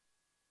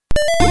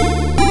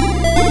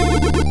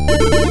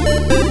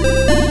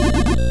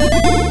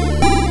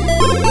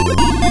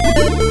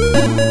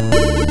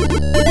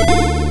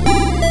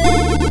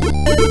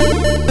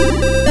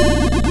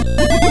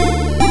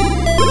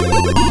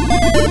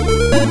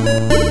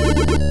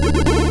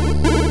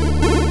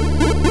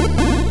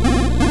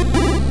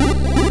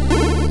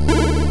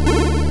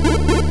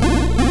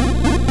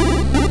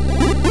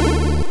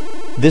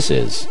This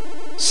is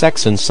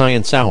Sex and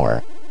Science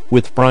Hour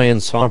with Brian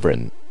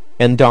Sovereign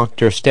and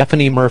Dr.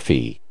 Stephanie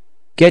Murphy.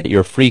 Get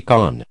your freak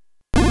on.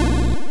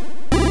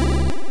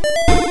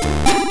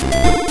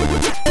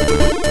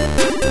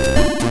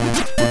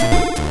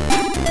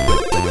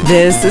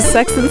 This is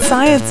Sex and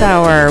Science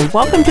Hour.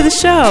 Welcome to the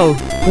show.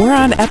 We're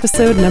on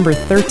episode number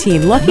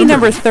 13. Lucky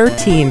number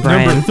 13,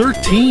 Brian. Number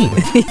 13.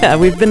 Yeah,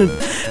 we've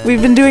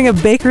been doing a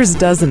baker's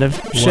dozen of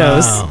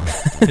shows. Wow.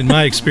 In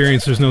my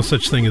experience, there's no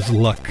such thing as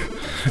luck.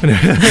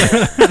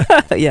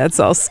 Yeah, it's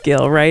all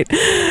skill, right?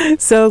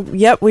 So,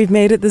 yep, we've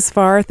made it this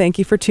far. Thank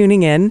you for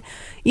tuning in.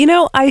 You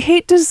know, I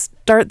hate to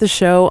start the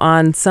show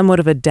on somewhat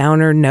of a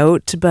downer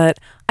note, but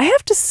I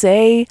have to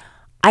say,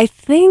 I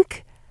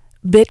think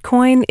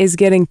Bitcoin is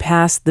getting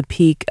past the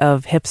peak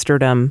of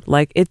hipsterdom.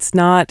 Like, it's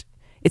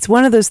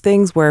one of those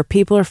things where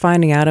people are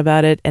finding out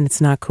about it and it's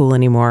not cool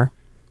anymore.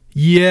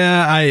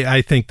 Yeah,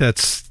 I think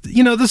that's,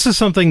 this is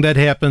something that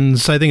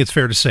happens, I think it's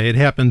fair to say, it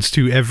happens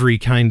to every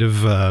kind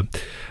of,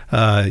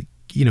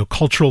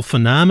 cultural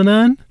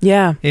phenomenon.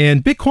 Yeah.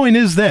 And Bitcoin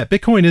is that.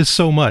 Bitcoin is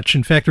so much.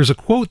 In fact, there's a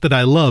quote that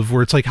I love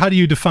where it's like, how do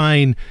you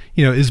define,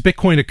 is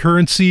Bitcoin a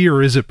currency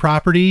or is it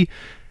property?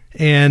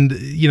 And,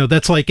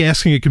 that's like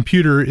asking a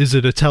computer, is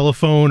it a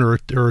telephone or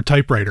a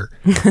typewriter?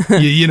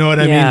 You know what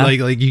I Yeah. mean?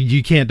 Like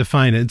you can't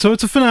define it. And so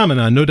it's a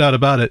phenomenon, no doubt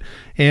about it.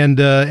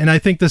 And I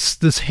think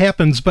this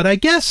happens, but I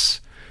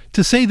guess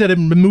to say that it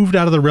moved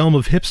out of the realm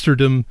of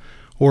hipsterdom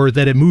or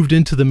that it moved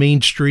into the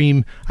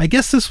mainstream, I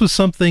guess this was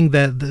something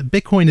that the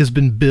Bitcoin has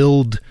been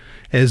billed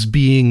as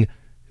being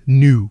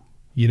new,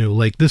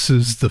 like this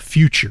is the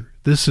future.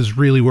 This is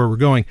really where we're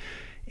going.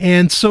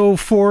 And so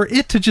for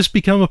it to just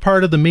become a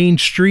part of the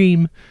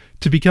mainstream,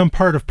 to become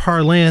part of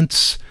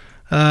parlance,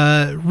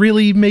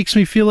 really makes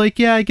me feel like,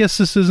 yeah, I guess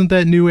this isn't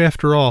that new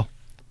after all.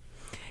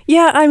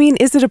 Yeah, I mean,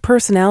 is it a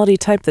personality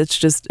type that's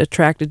just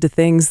attracted to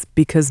things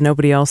because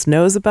nobody else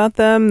knows about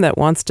them, that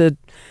wants to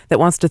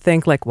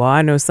think like, well,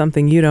 I know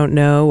something you don't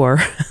know or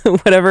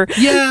whatever?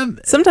 Yeah.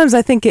 Sometimes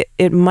I think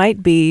it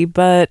might be,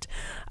 but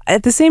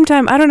at the same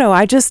time, I don't know.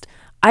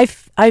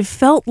 I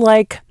felt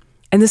like,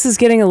 and this is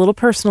getting a little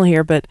personal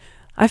here, but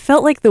I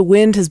felt like the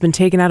wind has been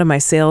taken out of my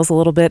sails a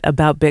little bit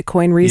about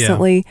Bitcoin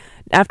recently.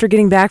 Yeah. After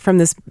getting back from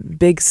this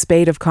big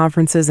spate of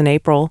conferences in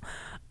April,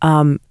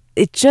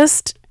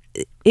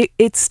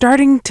 it's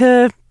starting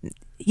to,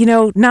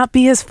 not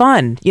be as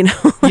fun,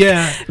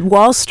 Yeah.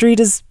 Wall Street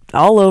is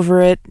all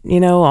over it,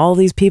 all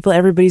these people,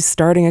 everybody's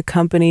starting a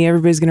company,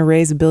 everybody's going to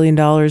raise $1 billion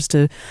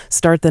to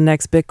start the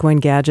next Bitcoin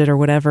gadget or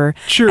whatever.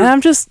 Sure.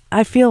 And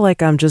I feel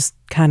like I'm just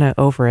kind of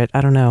over it.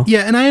 I don't know.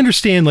 Yeah, and I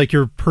understand like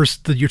you're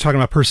talking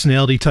about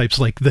personality types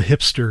like the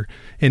hipster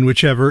and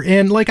whichever,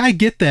 and like I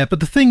get that,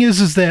 but the thing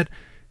is that,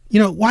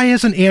 why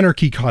hasn't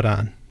anarchy caught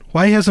on?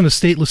 Why hasn't a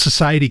stateless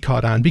society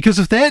caught on? Because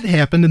if that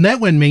happened and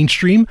that went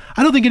mainstream,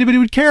 I don't think anybody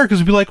would care because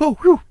it'd be like, oh,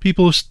 whew,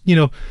 people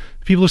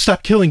have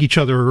stopped killing each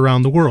other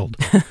around the world.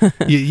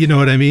 you know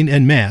what I mean?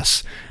 En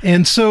masse.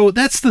 And so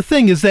that's the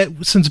thing, is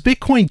that since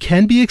Bitcoin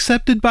can be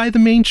accepted by the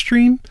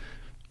mainstream,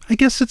 I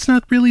guess it's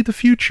not really the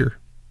future.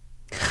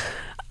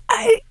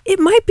 It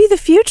might be the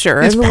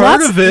future. It's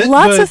part of it.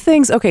 Lots of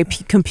things. Okay,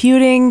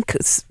 computing,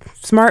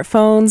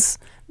 smartphones,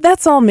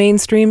 that's all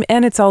mainstream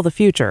and it's all the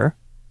future.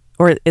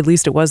 Or at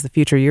least it was the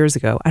future years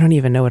ago. I don't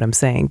even know what I'm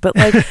saying. But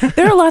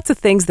there are lots of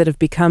things that have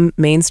become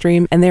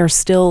mainstream and they're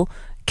still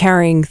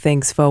carrying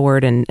things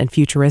forward and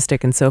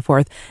futuristic and so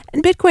forth.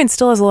 And Bitcoin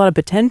still has a lot of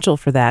potential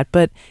for that,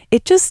 but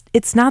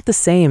it's not the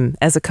same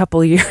as a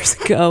couple of years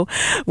ago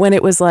when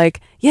it was like,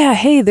 yeah,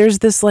 hey, there's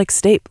this like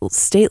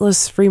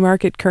stateless free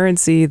market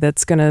currency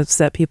that's going to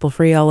set people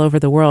free all over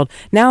the world.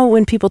 Now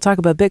when people talk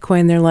about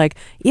Bitcoin, they're like,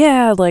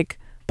 yeah, like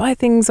buy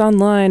things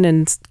online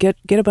and get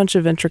a bunch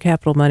of venture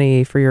capital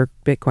money for your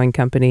Bitcoin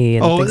company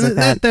and things like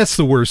that. That's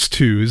the worst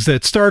too, is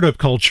that startup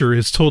culture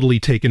has totally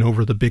taken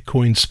over the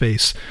Bitcoin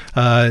space.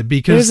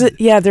 Because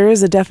there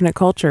is a definite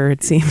culture,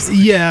 it seems.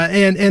 Yeah,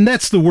 and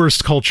that's the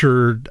worst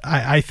culture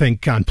I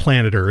think on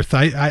planet Earth.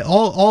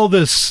 All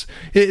this,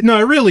 it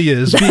really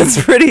is. That's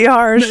pretty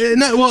harsh.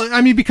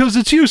 Because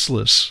it's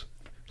useless.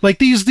 Like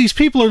these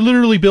people are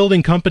literally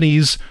building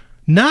companies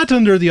not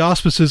under the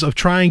auspices of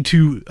trying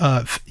to,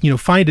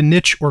 find a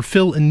niche or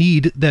fill a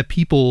need that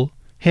people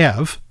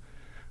have,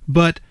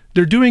 but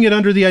they're doing it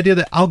under the idea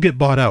that I'll get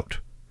bought out.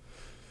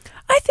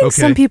 I think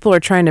some people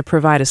are trying to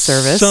provide a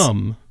service.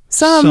 Some,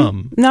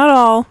 not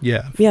all.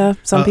 Yeah. Yeah,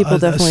 some people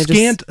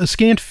definitely a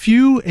scant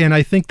few, and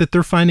I think that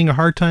they're finding a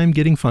hard time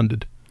getting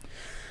funded.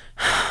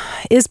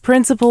 Is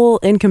principle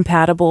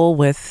incompatible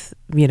with,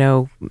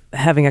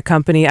 having a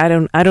company? I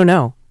don't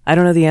know. I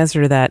don't know the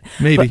answer to that.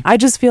 Maybe. But I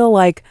just feel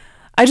like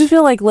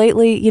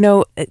lately,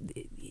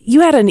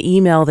 you had an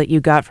email that you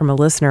got from a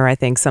listener, I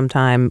think,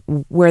 sometime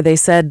where they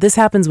said this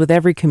happens with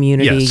every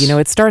community. Yes.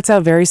 It starts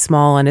out very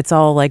small and it's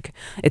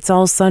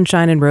all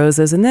sunshine and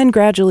roses. And then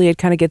gradually it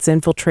kind of gets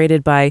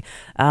infiltrated by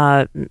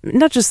not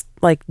just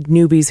like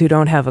newbies who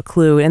don't have a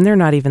clue, and they're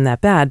not even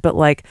that bad, but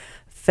like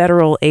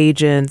federal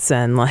agents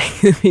and like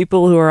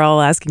people who are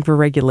all asking for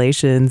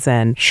regulations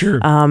and Sure.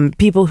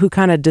 people who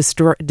kind of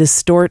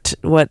distort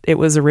what it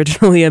was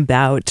originally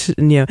about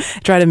and,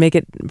 try to make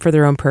it for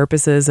their own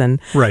purposes. And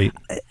Right.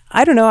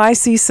 I don't know. I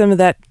see some of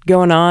that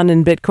going on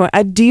in Bitcoin.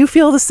 Do you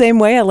feel the same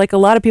way? Like a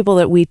lot of people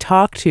that we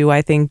talk to,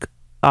 I think,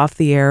 off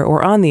the air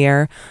or on the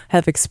air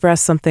have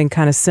expressed something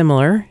kind of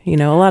similar. A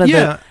lot of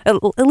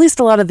at least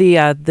a lot of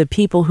the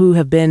people who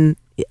have been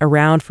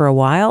around for a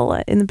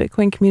while in the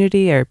Bitcoin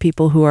community are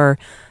people who are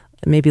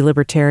maybe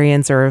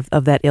libertarians or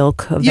of that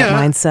ilk, of that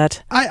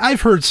mindset.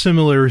 I've heard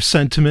similar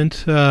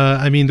sentiment.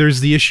 I mean, there's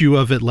the issue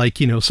of it, like,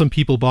 some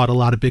people bought a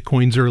lot of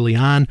Bitcoins early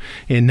on,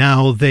 and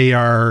now they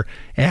are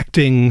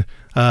acting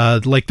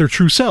like their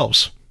true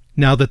selves.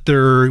 Now that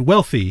they're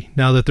wealthy,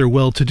 now that they're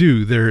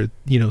well-to-do, they're,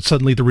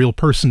 suddenly the real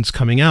person's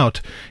coming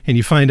out, and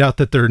you find out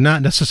that they're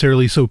not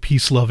necessarily so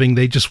peace-loving.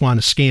 They just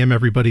want to scam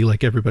everybody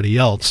like everybody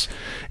else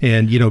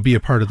and, be a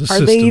part of the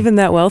system. Are they even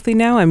that wealthy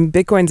now? I mean,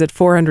 Bitcoin's at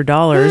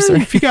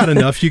 $400. If you got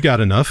enough, you got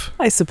enough.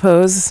 I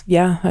suppose.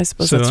 Yeah, I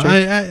suppose so that's true.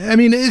 I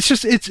mean, it's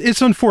just,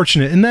 it's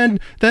unfortunate. And then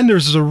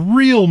there's a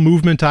real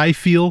movement, I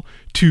feel,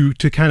 to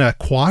kind of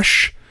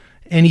quash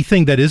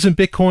anything that isn't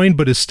Bitcoin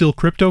but is still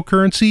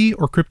cryptocurrency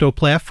or crypto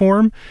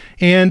platform.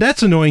 And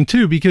that's annoying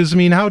too, because I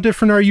mean, how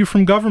different are you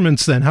from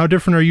governments then? How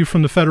different are you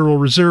from the Federal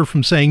Reserve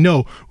from saying,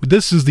 no,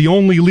 this is the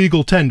only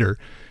legal tender?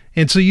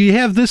 And so you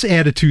have this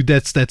attitude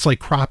that's like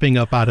cropping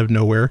up out of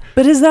nowhere.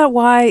 But is that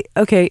why,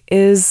 okay,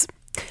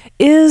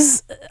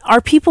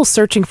 are people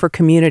searching for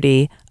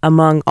community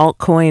among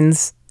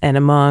altcoins and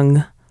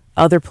among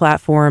other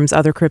platforms,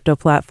 other crypto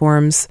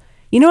platforms?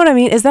 You know what I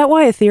mean? Is that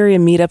why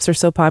Ethereum meetups are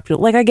so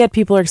popular? Like, I get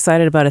people are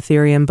excited about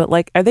Ethereum, but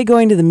like, are they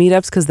going to the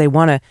meetups because they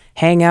want to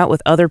hang out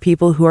with other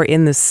people who are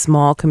in this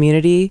small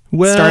community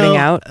starting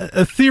out?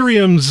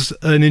 Ethereum's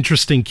an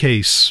interesting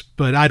case,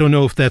 but I don't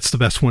know if that's the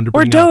best one to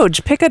bring up. Or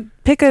Doge.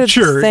 Pick a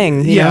sure.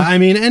 thing. Yeah, I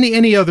mean,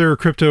 any other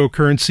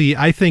cryptocurrency,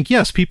 I think,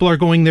 yes, people are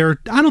going there.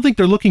 I don't think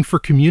they're looking for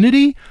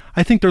community.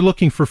 I think they're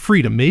looking for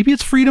freedom. Maybe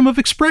it's freedom of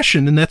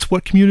expression, and that's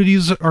what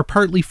communities are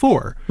partly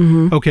for.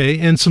 Mm-hmm. Okay,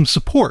 and some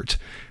support.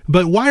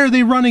 But why are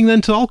they running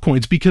then to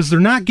altcoins? Because they're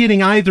not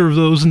getting either of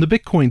those in the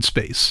Bitcoin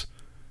space.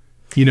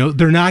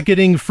 They're not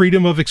getting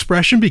freedom of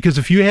expression, because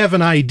if you have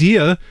an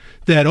idea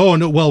that, oh,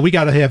 no, well, we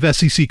got to have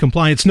SEC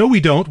compliance. No, we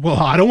don't. Well,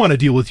 I don't want to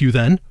deal with you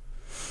then.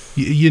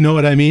 You know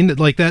what I mean?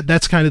 Like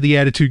that's kind of the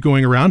attitude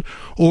going around.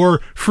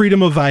 Or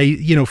freedom of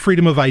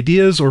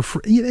ideas, or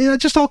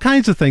just all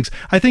kinds of things.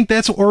 I think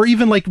that's, or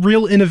even like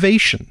real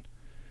innovation.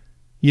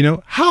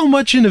 How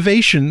much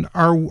innovation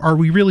are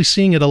we really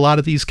seeing at a lot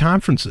of these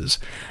conferences?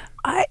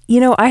 I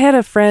had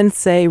a friend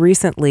say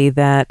recently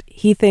that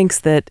he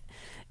thinks that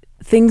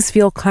things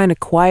feel kind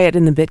of quiet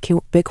in the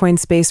Bitcoin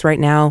space right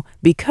now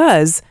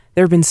because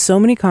there have been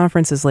so many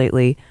conferences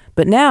lately,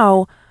 but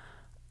now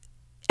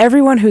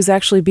everyone who's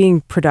actually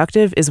being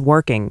productive is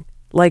working.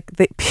 Like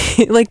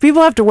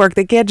people have to work.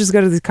 They can't just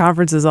go to these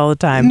conferences all the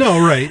time.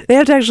 No, right. They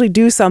have to actually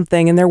do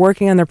something, and they're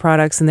working on their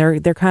products, and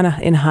they're kind of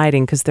in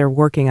hiding because they're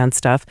working on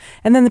stuff.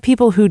 And then the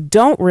people who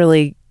don't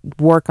really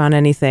work on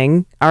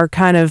anything are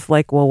kind of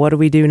like, well, what do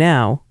we do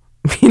now?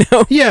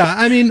 Yeah,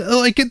 I mean,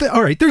 like,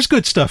 all right, there's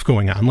good stuff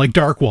going on, like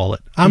Dark Wallet.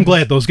 I'm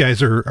glad those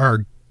guys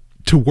are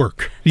to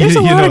work. There's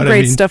a lot of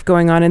great stuff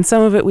going on, and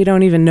some of it we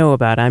don't even know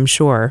about, I'm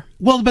sure.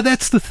 Well, but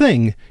that's the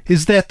thing,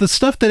 is that the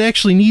stuff that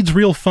actually needs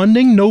real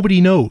funding, nobody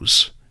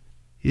knows,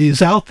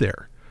 is out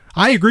there.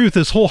 I agree with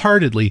this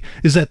wholeheartedly,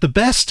 is that the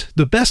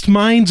best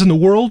minds in the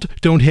world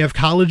don't have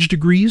college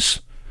degrees.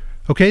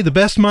 Okay, the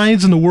best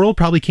minds in the world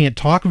probably can't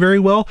talk very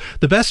well.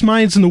 The best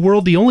minds in the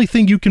world, the only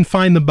thing you can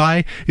find them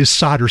by is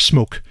solder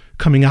smoke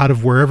coming out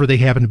of wherever they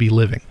happen to be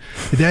living.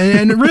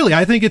 And really,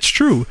 I think it's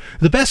true.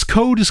 The best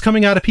code is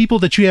coming out of people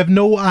that you have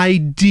no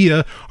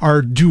idea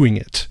are doing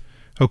it.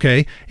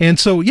 Okay? And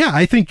so, yeah,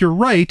 I think you're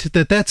right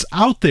that that's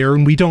out there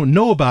and we don't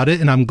know about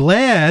it. And I'm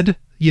glad,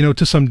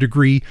 to some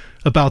degree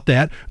about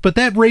that. But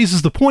that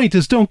raises the point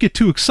is don't get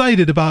too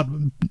excited about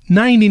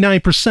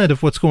 99%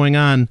 of what's going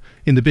on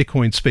in the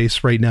Bitcoin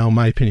space right now, in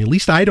my opinion. At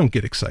least I don't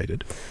get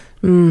excited.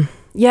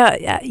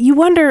 Yeah, you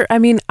wonder. I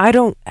mean, I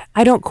don't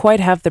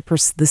quite have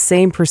the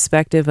same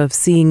perspective of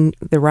seeing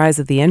the rise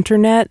of the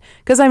internet,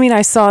 because I mean,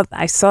 I saw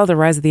the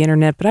rise of the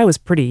internet, but I was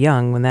pretty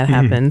young when that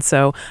happened,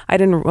 so I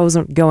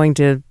wasn't going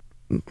to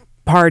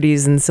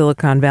parties in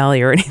Silicon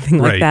Valley or anything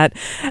like that.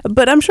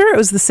 But I'm sure it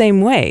was the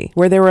same way,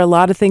 where there were a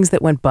lot of things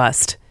that went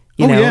bust.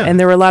 And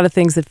there were a lot of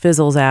things that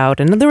fizzles out,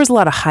 and there was a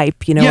lot of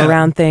hype,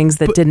 around things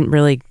that didn't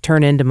really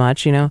turn into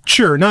much,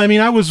 Sure. No, I mean,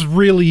 I was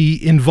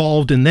really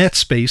involved in that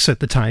space at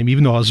the time,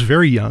 even though I was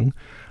very young.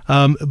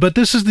 But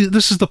this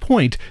is the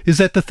point, is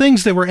that the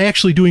things that were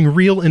actually doing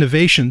real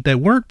innovation,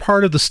 that weren't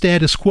part of the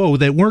status quo,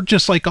 that weren't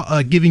just like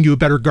giving you a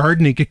better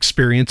gardening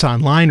experience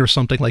online or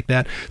something like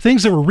that,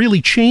 things that were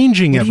really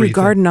changing everything. You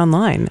garden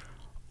online?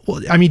 Well,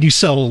 I mean, you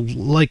sell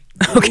like,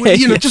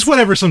 just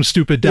whatever some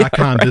stupid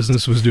 .com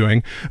business was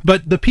doing.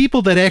 But the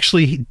people that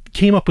actually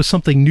came up with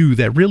something new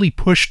that really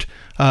pushed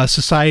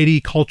society,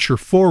 culture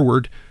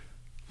forward,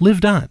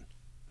 lived on,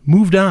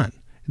 moved on.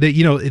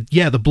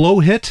 that, the blow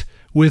hit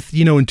with,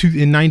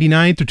 in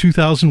 99 to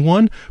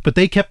 2001, but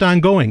they kept on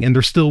going and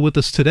they're still with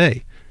us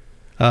today.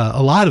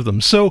 A lot of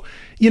them. So,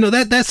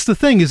 that's the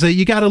thing, is that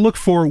you got to look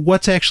for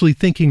what's actually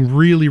thinking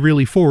really,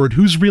 really forward.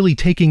 Who's really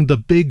taking the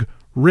big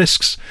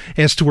risks,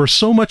 as to where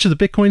so much of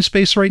the Bitcoin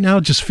space right now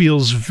just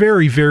feels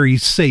very, very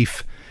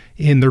safe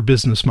in their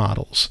business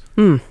models.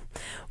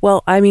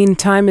 Well, I mean,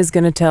 time is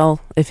going to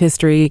tell if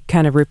history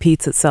kind of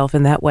repeats itself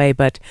in that way.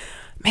 But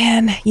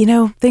man,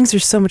 things are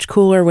so much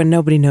cooler when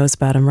nobody knows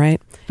about them,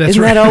 right?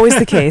 Isn't that always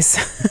the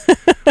case?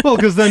 Well,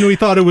 because then we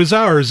thought it was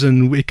ours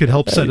and it could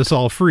help set us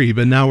all free.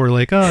 But now we're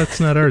like, oh, it's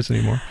not ours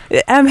anymore.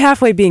 I'm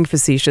halfway being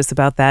facetious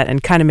about that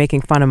and kind of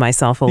making fun of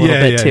myself a little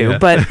bit too. Yeah.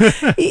 But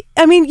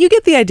I mean, you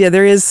get the idea.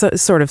 There is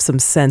sort of some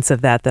sense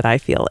of that I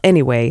feel.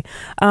 Anyway,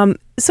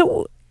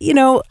 so,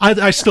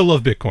 I still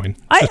love Bitcoin.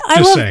 I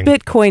love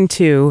Bitcoin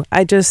too.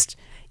 I just,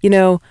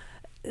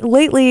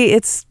 lately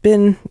it's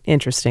been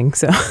interesting.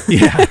 So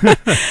yeah.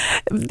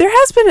 there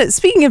has been,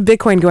 speaking of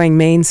Bitcoin going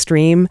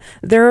mainstream,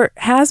 there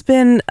has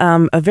been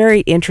a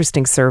very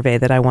interesting survey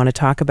that I want to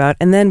talk about.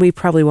 And then we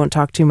probably won't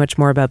talk too much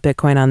more about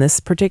Bitcoin on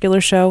this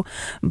particular show.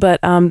 But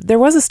there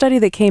was a study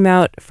that came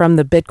out from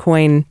the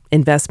Bitcoin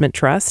Investment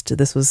Trust.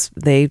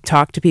 They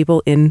talked to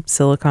people in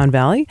Silicon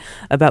Valley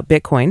about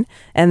Bitcoin,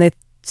 and they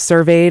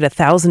surveyed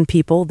 1,000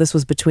 people. This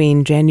was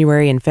between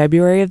January and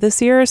February of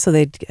this year, so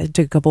they took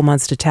a couple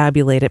months to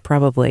tabulate it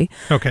probably.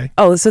 Okay.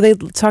 Oh, so they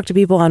talked to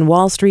people on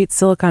Wall Street,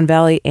 Silicon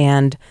Valley,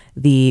 and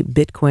the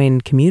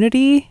Bitcoin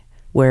community,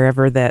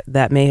 wherever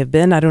that may have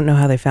been. I don't know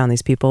how they found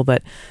these people,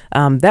 but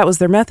that was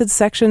their methods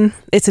section.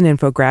 It's an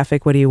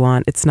infographic. What do you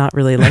want? It's not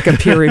really like a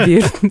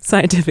peer-reviewed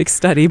scientific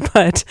study,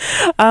 but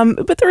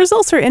the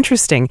results are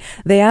interesting.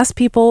 They asked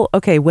people,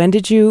 okay, when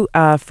did you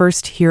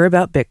first hear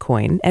about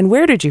Bitcoin, and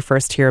where did you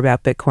first hear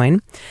about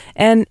Bitcoin?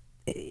 And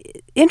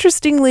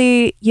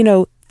interestingly,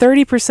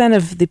 30%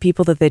 of the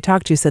people that they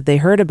talked to said they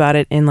heard about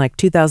it in like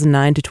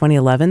 2009 to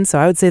 2011. So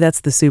I would say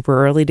that's the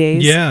super early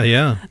days.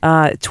 Yeah.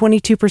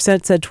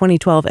 22% said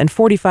 2012 and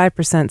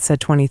 45% said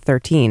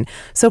 2013.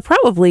 So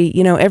probably,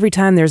 every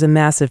time there's a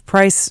massive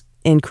price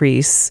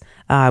increase,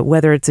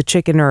 whether it's a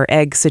chicken or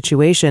egg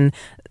situation,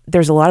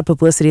 there's a lot of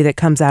publicity that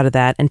comes out of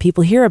that, and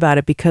people hear about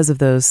it because of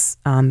those,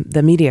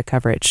 the media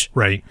coverage.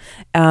 Right.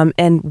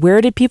 And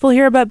where did people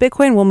hear about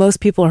Bitcoin? Well, most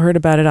people heard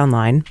about it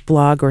online,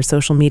 blog or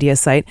social media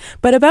site,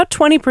 but about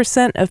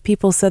 20% of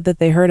people said that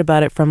they heard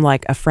about it from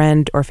like a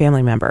friend or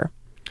family member.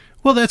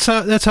 Well, that's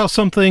how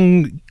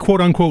something,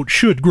 quote unquote,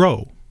 should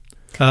grow.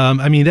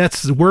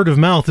 That's word of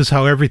mouth is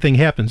how everything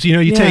happens.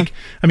 Take,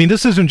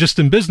 this isn't just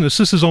in business.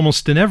 This is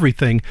almost in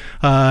everything.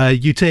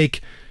 You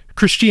take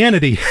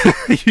Christianity.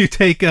 You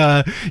take,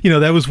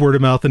 that was word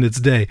of mouth in its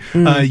day.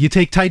 You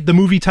take the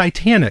movie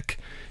Titanic.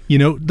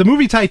 The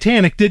movie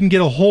Titanic didn't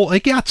get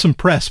it got some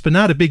press, but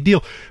not a big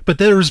deal. But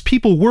there was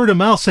people word of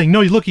mouth saying,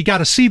 no, look, you got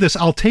to see this.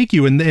 I'll take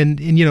you. And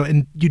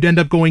you'd end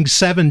up going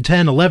 7,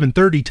 10, 11,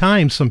 30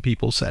 times, some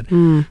people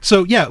said.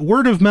 So yeah,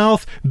 word of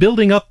mouth,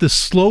 building up this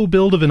slow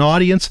build of an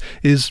audience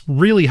is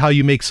really how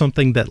you make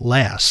something that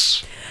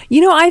lasts.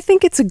 I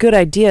think it's a good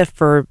idea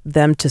for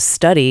them to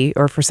study,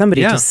 or for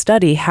somebody to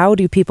study, how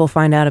do people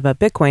find out about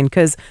Bitcoin?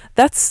 Because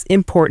that's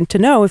important to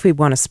know if we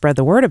want to spread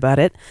the word about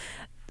it.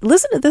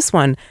 Listen to this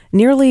one.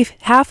 Nearly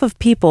half of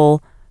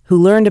people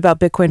who learned about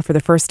Bitcoin for the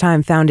first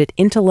time found it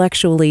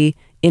intellectually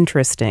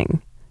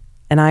interesting.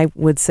 And I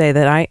would say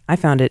that I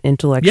found it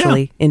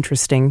intellectually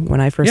interesting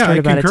when I first heard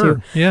about it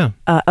too. Yeah.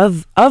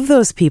 Of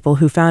those people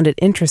who found it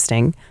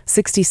interesting,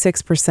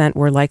 66%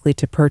 were likely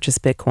to purchase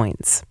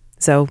Bitcoins.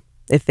 So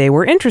if they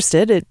were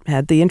interested, it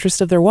had the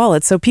interest of their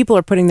wallet. So people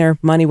are putting their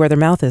money where their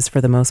mouth is for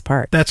the most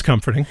part. That's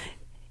comforting.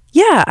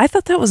 Yeah, I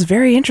thought that was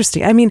very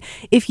interesting. I mean,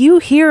 if you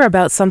hear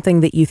about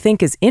something that you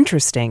think is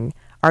interesting,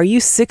 are you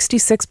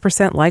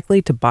 66%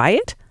 likely to buy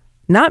it?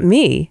 Not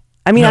me.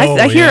 I mean,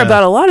 I hear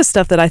about a lot of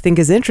stuff that I think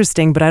is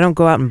interesting, but I don't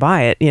go out and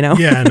buy it,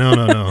 Yeah,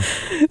 no.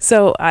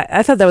 So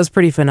I thought that was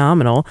pretty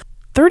phenomenal.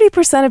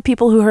 30% of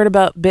people who heard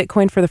about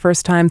Bitcoin for the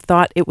first time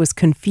thought it was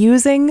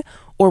confusing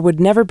or would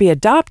never be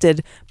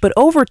adopted, but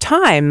over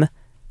time,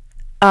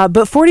 but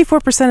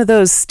 44% of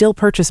those still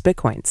purchased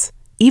Bitcoins.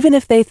 Even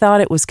if they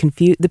thought it was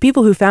the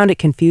people who found it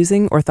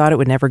confusing or thought it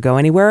would never go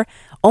anywhere,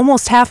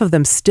 almost half of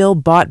them still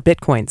bought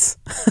Bitcoins.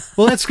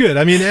 Well, that's good.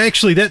 I mean,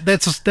 actually,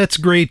 that's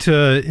great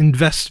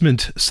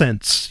investment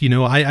sense.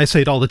 I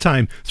say it all the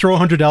time. Throw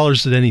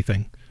 $100 at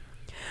anything.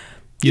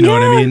 You know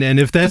what I mean?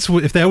 And if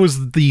that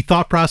was the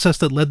thought process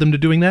that led them to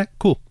doing that,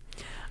 cool.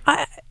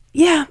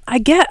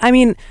 I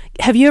mean,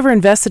 have you ever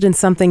invested in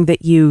something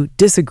that you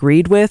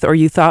disagreed with or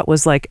you thought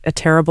was like a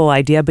terrible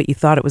idea, but you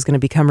thought it was going to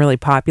become really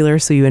popular,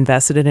 so you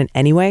invested in it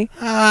anyway?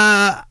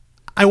 I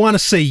want to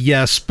say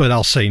yes, but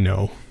I'll say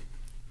no.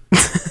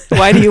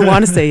 Why do you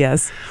want to say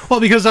yes? Well,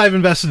 because I've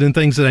invested in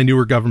things that I knew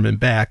were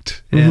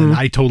government-backed, and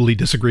I totally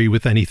disagree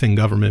with anything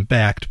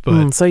government-backed.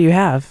 But so you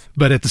have.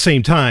 But at the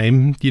same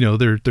time,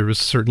 there was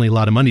certainly a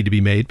lot of money to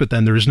be made, but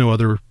then there was no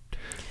other...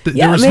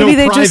 there was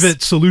no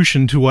private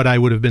solution to what I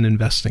would have been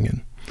investing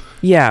in.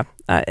 Yeah.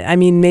 I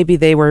mean, maybe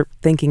they were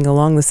thinking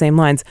along the same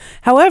lines.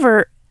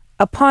 However,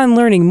 upon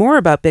learning more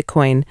about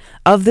Bitcoin,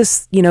 of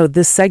this,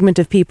 this segment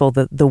of people,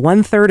 the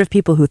 1/3 of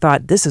people who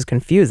thought this is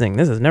confusing,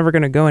 this is never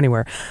going to go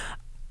anywhere.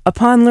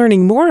 Upon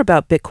learning more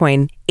about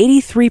Bitcoin,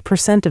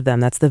 83% of them,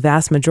 that's the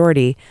vast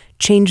majority,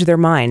 changed their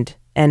mind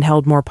and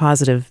held more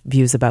positive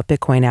views about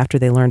Bitcoin after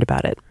they learned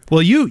about it.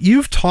 Well,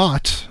 you've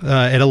taught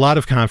at a lot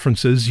of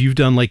conferences. You've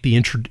done like the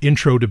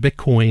intro to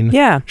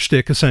Bitcoin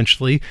shtick,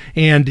 essentially,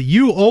 and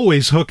you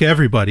always hook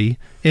everybody,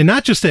 and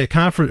not just at a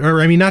conference,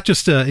 or I mean, not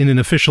just in an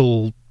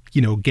official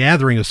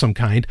gathering of some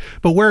kind,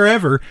 but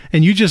wherever,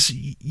 and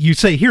you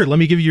say, here, let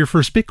me give you your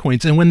first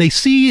Bitcoins. And when they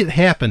see it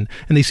happen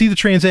and they see the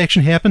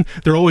transaction happen,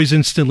 they're always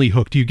instantly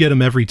hooked. You get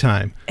them every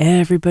time.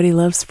 Everybody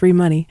loves free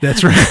money.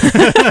 That's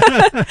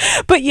right.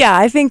 But yeah,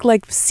 I think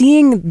like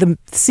seeing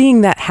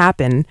that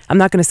happen, I'm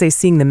not going to say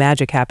seeing the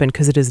magic happen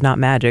because it is not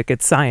magic,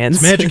 it's science.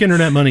 It's magic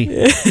internet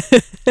money.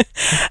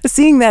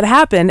 Seeing that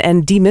happen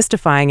and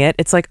demystifying it,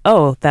 it's like,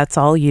 oh, that's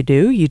all you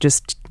do? You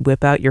just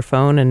whip out your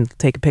phone and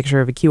take a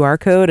picture of a QR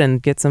code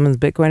and get someone's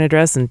Bitcoin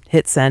address and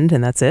hit send,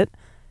 and that's it?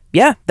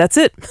 Yeah, that's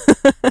it.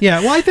 Yeah,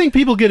 well, I think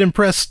people get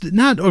impressed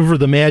not over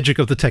the magic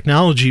of the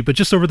technology, but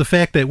just over the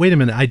fact that, wait a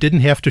minute, I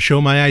didn't have to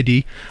show my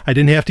ID. I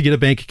didn't have to get a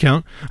bank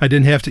account. I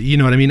didn't have to,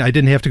 I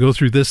didn't have to go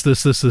through this.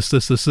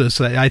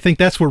 I think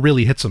that's what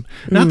really hits them.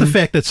 Not the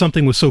fact that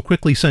something was so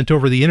quickly sent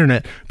over the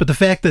internet, but the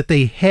fact that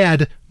they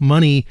had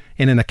money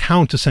in an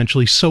account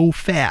essentially so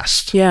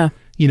fast. Yeah.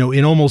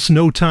 In almost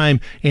no time,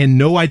 and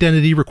no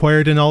identity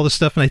required and all this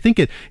stuff. And I think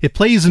it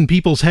plays in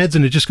people's heads,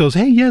 and it just goes,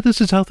 hey, yeah,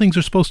 this is how things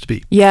are supposed to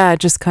be. Yeah, it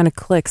just kind of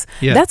clicks.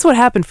 Yeah. That's what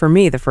happened for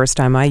me the first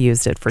time I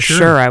used it, for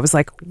sure. I was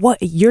like, what?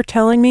 You're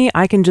telling me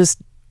I can just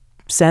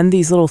send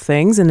these little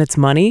things and it's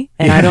money,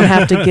 and I don't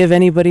have to give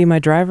anybody my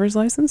driver's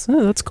license?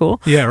 Oh, that's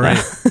cool. Yeah, right.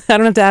 I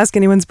don't have to ask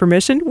anyone's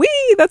permission.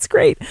 Whee, that's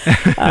great.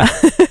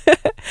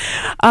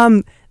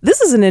 This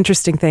is an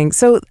interesting thing.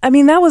 So, I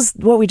mean, that was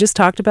what we just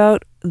talked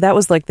about. That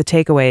was like the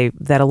takeaway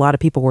that a lot of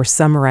people were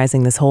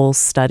summarizing this whole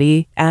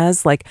study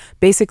as. Like,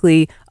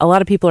 basically, a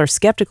lot of people are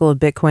skeptical of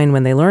Bitcoin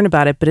when they learn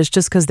about it, but it's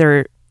just because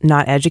they're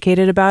not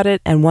educated about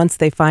it. And once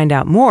they find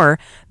out more,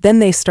 then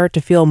they start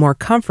to feel more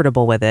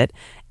comfortable with it.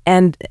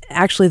 And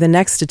actually, the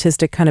next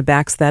statistic kind of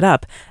backs that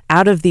up.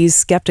 Out of these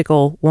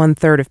skeptical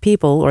 1/3 of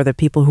people, or the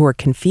people who are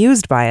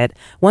confused by it,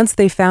 once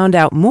they found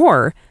out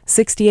more,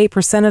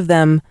 68% of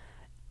them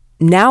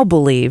now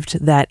believed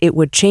that it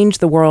would change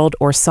the world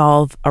or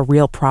solve a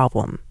real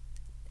problem.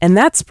 And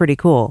that's pretty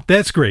cool.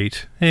 That's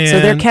great. And so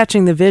they're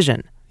catching the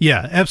vision.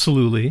 Yeah,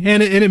 absolutely.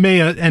 And it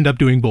may end up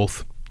doing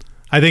both.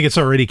 I think it's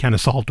already kind of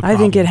solved a problem. I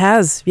think it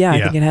has. Yeah,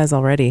 I think it has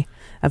already.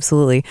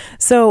 Absolutely.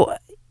 So,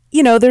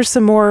 there's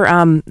some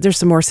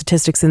more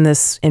statistics in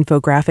this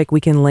infographic. We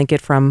can link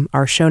it from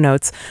our show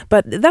notes.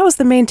 But that was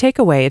the main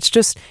takeaway. It's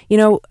just,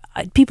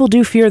 people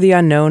do fear the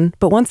unknown,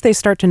 but once they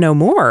start to know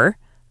more,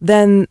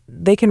 then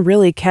they can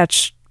really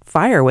catch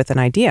fire with an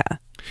idea.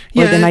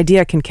 Or an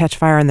idea can catch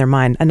fire in their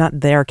mind, and not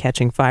they're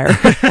catching fire.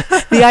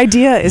 The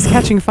idea is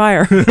catching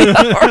fire.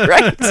 All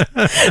right.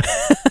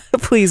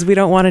 Please, we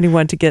don't want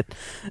anyone to get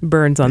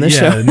burns on this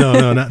show.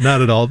 No,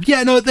 not at all.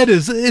 Yeah, no,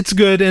 it's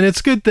good. And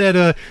it's good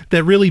that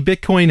that really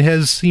Bitcoin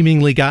has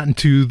seemingly gotten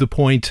to the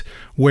point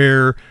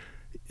where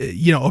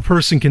a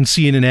person can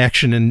see it in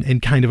action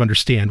and kind of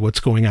understand what's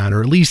going on, or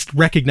at least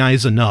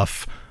recognize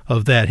enough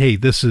of that, hey,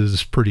 this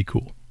is pretty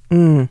cool.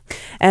 And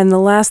the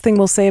last thing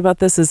we'll say about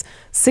this is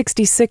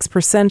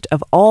 66%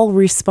 of all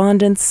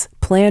respondents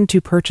plan to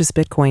purchase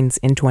Bitcoins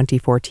in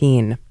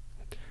 2014.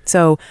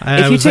 So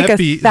if you take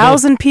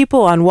 1,000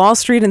 people on Wall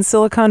Street and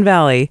Silicon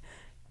Valley,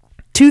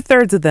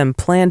 2/3 of them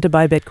plan to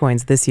buy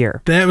Bitcoins this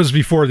year. That was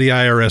before the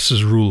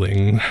IRS's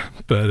ruling,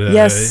 but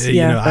that's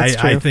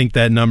true. I think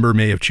that number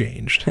may have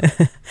changed.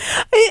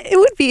 It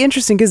would be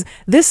interesting because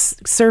this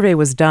survey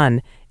was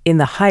done in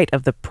the height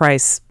of the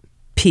price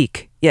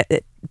peak. Yeah,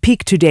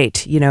 peak to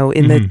date,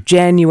 in the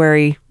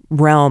January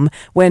realm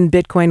when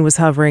Bitcoin was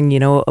hovering,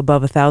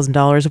 above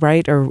 $1,000,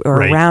 right? Or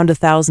right. Around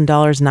 $1,000,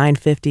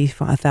 $950,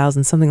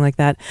 $1,000, something like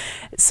that.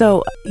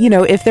 So,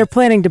 if they're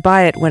planning to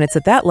buy it when it's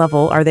at that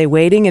level, are they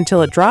waiting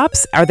until it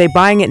drops? Are they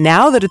buying it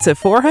now that it's at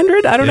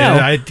 400? I don't know.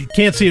 I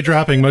can't see it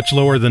dropping much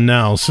lower than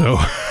now, so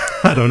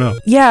I don't know.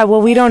 Yeah, well,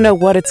 we don't know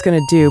what it's going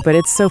to do, but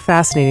it's so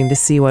fascinating to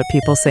see what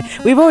people say.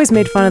 We've always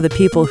made fun of the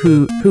people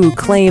who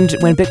claimed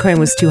when Bitcoin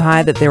was too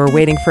high that they were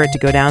waiting for it to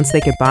go down so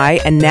they could buy,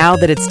 and now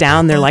that it's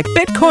down, they're like,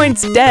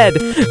 Bitcoin's dead.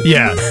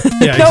 Yeah,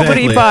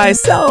 Nobody exactly. buys.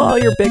 Sell all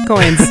your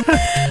Bitcoins.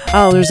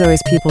 Oh, there's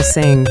always people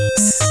saying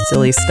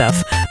silly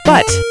stuff.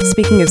 But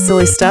speaking of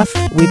silly stuff,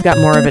 we've got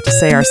more of it to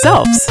say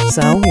ourselves.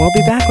 So we'll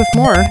be back with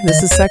more.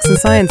 This is Sex and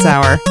Science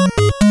Hour.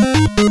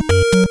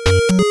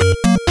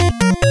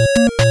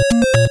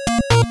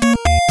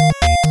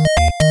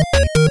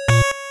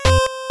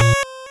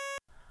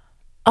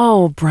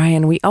 Oh,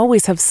 Brian, we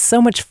always have so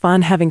much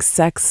fun having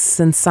Sex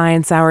and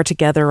Science Hour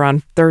together on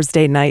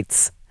Thursday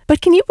nights. But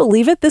can you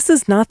believe it? This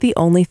is not the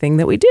only thing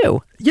that we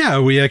do. Yeah,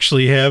 we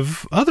actually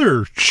have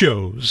other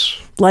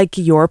shows. Like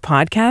your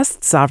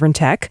podcast, Sovereign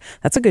Tech.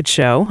 That's a good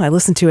show. I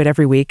listen to it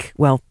every week.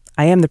 Well,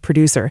 I am the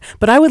producer,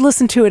 but I would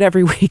listen to it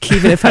every week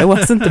even if I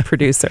wasn't the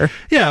producer.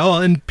 Yeah,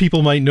 well, and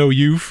people might know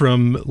you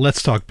from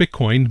Let's Talk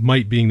Bitcoin,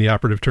 might being the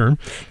operative term.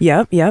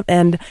 Yep.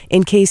 And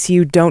in case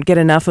you don't get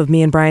enough of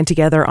me and Brian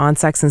together on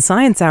Sex and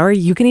Science Hour,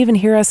 you can even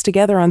hear us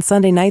together on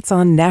Sunday nights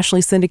on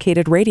nationally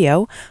syndicated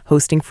radio,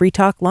 hosting Free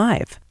Talk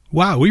Live.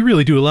 Wow, we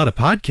really do a lot of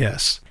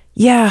podcasts.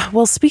 Yeah,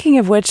 well, speaking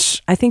of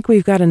which, I think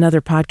we've got another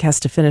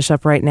podcast to finish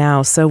up right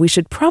now, so we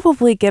should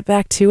probably get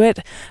back to it.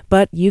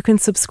 But you can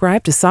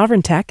subscribe to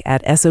Sovereign Tech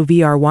at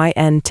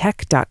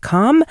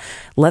SOVRYNTech.com,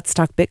 Let's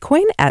Talk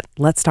Bitcoin at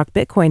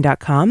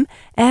letstalkbitcoin.com,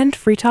 and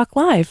Free Talk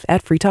Live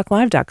at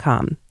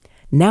freetalklive.com.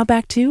 Now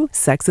back to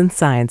Sex and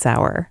Science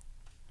Hour.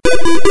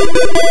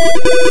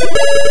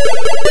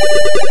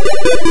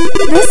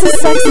 This is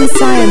Sex and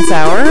Science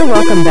Hour.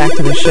 Welcome back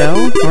to the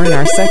show. We're in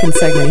our second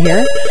segment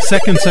here.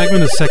 Second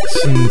segment is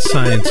Sex and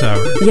Science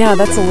Hour. Yeah,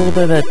 that's a little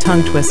bit of a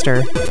tongue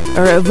twister.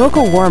 Or a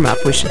vocal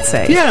warm-up, we should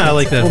say. Yeah, I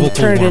like that we'll vocal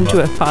turn it warm-up.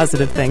 into a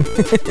positive thing.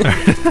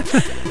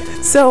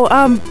 So,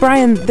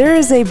 Brian, there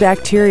is a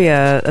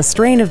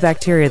strain of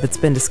bacteria that's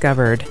been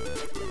discovered.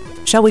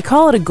 Shall we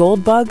call it a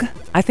gold bug?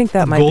 I think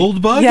that might be.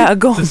 Gold bug? Yeah, a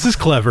gold. This is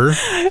clever.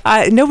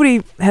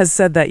 Nobody has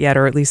said that yet,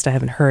 or at least I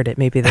haven't heard it.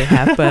 Maybe they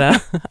have,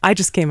 but I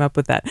just came up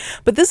with that.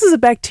 But this is a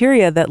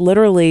bacteria that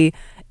literally,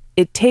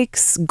 it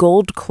takes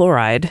gold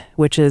chloride,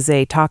 which is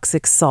a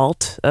toxic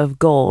salt of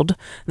gold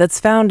that's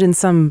found in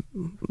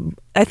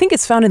I think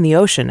it's found in the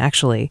ocean,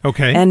 actually.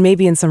 Okay. And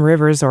maybe in some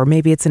rivers, or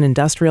maybe it's an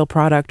industrial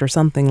product or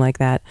something like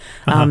that.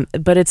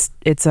 But it's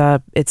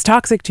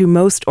toxic to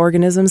most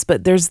organisms,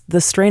 but there's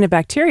the strain of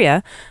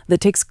bacteria that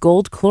takes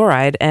gold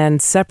chloride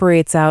and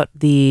separates out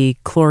the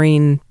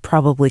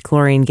probably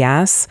chlorine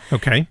gas.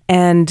 Okay.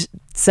 And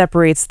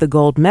separates the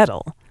gold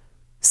metal.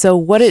 So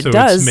what it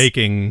does,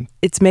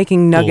 it's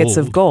making nuggets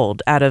of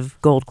gold out of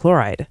gold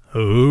chloride.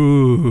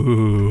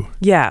 Ooh.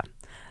 Yeah.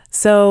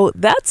 So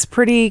that's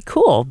pretty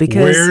cool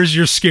because... Where's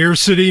your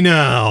scarcity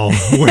now?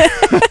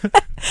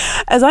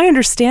 As I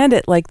understand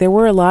it, like there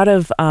were a lot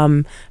of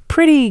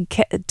pretty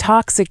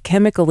toxic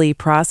chemically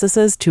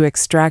processes to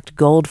extract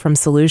gold from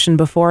solution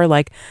before.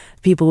 Like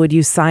people would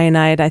use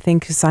cyanide. I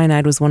think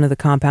cyanide was one of the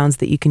compounds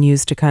that you can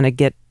use to kind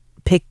of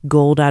pick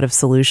gold out of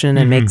solution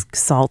and make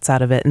salts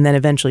out of it, and then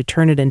eventually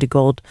turn it into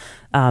gold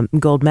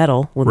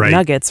metal with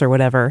nuggets or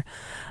whatever.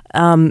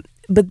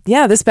 But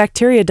yeah, this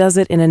bacteria does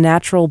it in a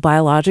natural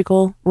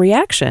biological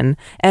reaction.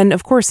 And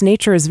of course,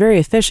 nature is very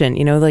efficient.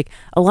 You know, like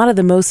a lot of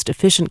the most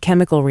efficient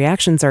chemical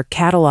reactions are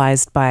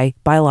catalyzed by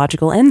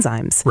biological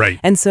enzymes. Right.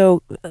 And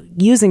so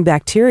using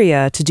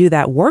bacteria to do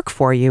that work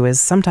for you is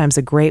sometimes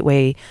a great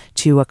way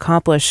to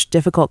accomplish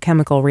difficult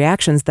chemical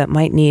reactions that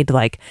might need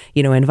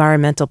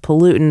environmental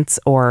pollutants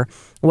or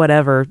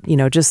whatever,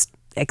 just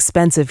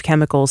expensive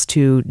chemicals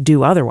to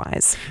do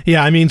otherwise.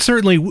 Yeah, I mean,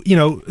 certainly,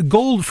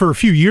 gold for a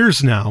few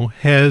years now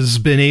has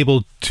been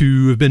able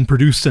to have been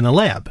produced in a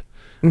lab.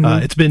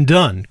 It's been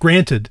done.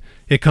 Granted,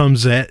 it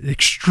comes at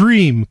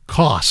extreme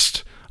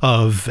cost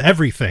of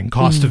everything,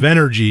 cost of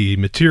energy,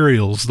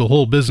 materials, the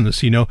whole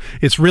business,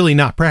 it's really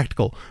not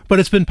practical, but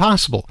it's been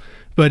possible.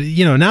 But,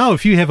 now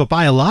if you have a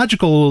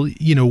biological,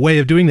 way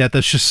of doing that,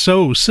 that's just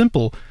so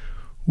simple,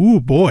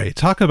 ooh boy,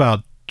 talk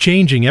about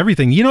changing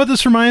everything. You know what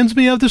this reminds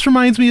me of? This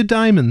reminds me of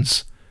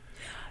diamonds.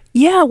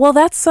 Yeah, well,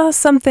 that's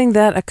something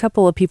that a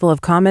couple of people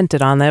have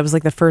commented on. That was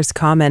like the first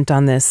comment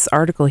on this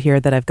article here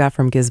that I've got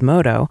from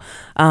Gizmodo.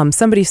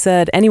 Somebody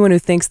said, anyone who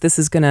thinks this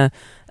is going to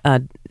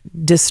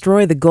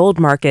destroy the gold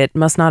market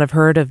must not have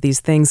heard of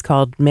these things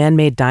called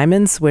man-made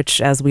diamonds,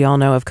 which, as we all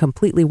know, have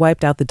completely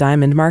wiped out the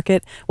diamond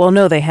market. Well,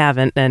 no, they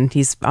haven't, and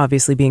he's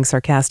obviously being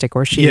sarcastic,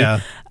 or she.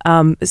 Yeah.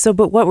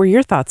 But what were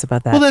your thoughts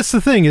about that? Well, that's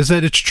the thing, is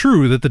that it's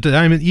true that the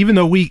diamond, even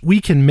though we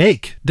can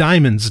make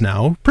diamonds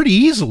now pretty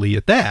easily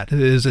at that,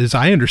 as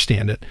I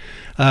understand it.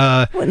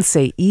 I wouldn't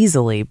say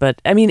easily, but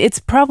I mean, it's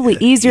probably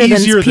easier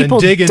than people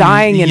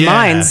dying in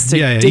mines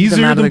to dig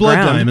them out of the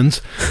ground.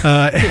 Diamonds.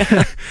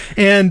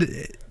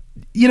 And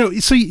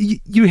so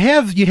you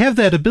have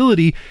that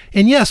ability,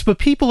 and yes, but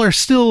people are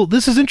still.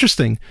 This is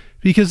interesting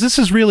because this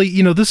is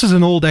really, this is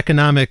an old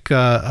economic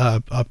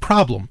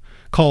problem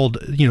called,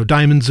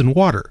 diamonds and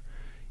water.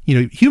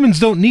 Humans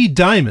don't need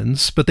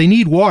diamonds, but they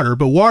need water.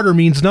 But water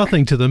means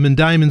nothing to them, and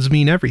diamonds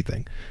mean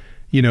everything.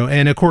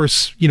 And of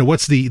course,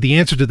 what's the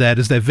answer to that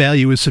is that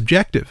value is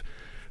subjective.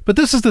 But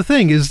this is the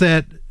thing, is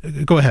that,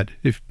 go ahead.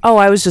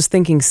 I was just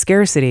thinking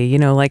scarcity,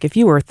 like if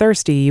you were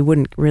thirsty,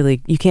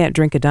 you can't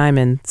drink a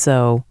diamond,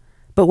 so,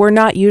 but we're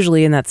not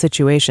usually in that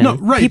situation. No,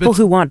 right. People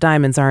who want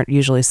diamonds aren't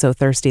usually so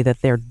thirsty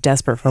that they're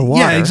desperate for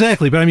water. Yeah,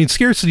 exactly. But I mean,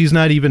 scarcity is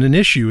not even an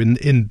issue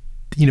in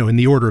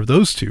the order of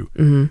those two.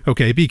 Mm-hmm.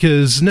 Okay,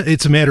 because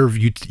it's a matter of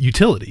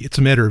utility. It's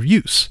a matter of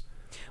use.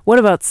 What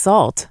about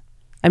salt?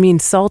 I mean,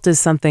 salt is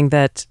something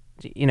that,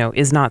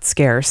 is not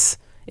scarce.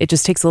 it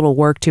just takes a little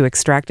work to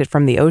extract it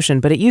from the ocean.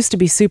 But it used to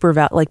be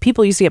like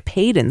people used to get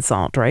paid in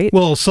salt, right?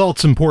 Well,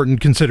 salt's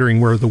important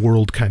considering where the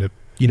world kind of,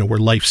 where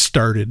life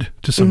started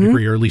to some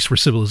degree, or at least where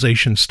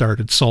civilization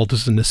started. Salt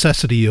is a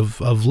necessity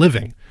of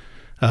living.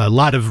 A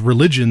lot of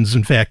religions,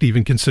 in fact,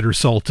 even consider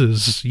salt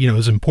as,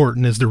 as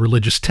important as the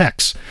religious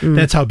texts.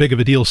 That's how big of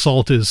a deal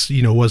salt is,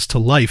 was to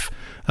life,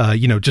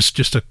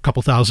 just a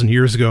couple thousand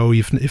years ago,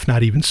 if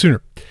not even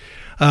sooner.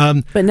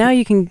 But now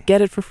you can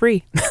get it for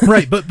free.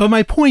 Right. But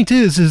my point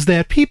is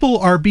that people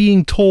are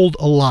being told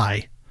a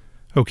lie.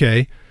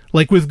 Okay.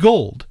 Like with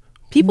gold.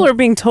 People are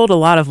being told a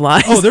lot of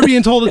lies. Oh, they're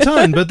being told a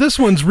ton, but this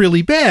one's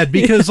really bad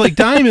because like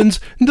diamonds,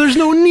 there's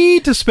no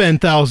need to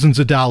spend thousands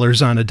of dollars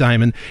on a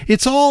diamond.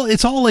 It's all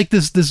like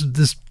this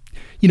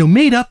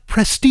made up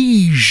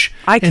prestige.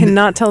 I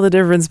cannot tell the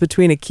difference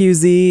between a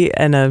QZ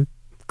and a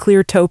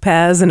clear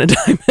topaz and a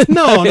diamond.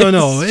 No.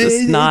 It's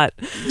just not.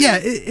 Yeah,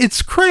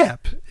 it's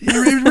crap.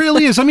 It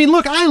really is. I mean,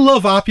 look, I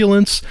love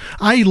opulence.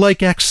 I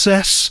like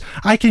excess.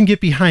 I can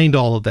get behind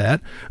all of that.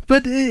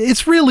 But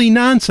it's really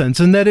nonsense.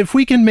 And that if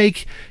we can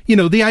make,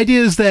 the idea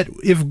is that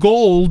if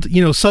gold,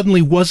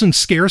 suddenly wasn't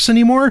scarce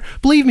anymore,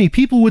 believe me,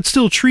 people would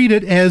still treat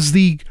it as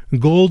the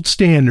gold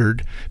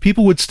standard.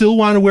 People would still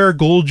want to wear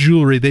gold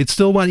jewelry. They'd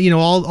still want,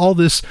 all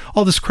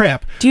this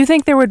crap. Do you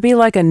think there would be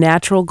like a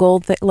natural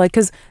gold thing? Like,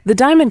 because the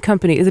diamond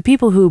company, the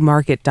people who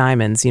market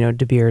diamonds,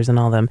 De Beers and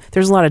all them,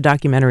 there's a lot of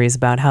documentaries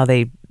about how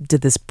they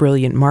did this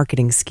brilliant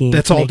marketing scheme.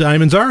 That's all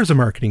diamonds are, is a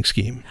marketing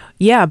scheme.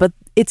 Yeah, but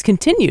it's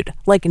continued.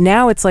 Like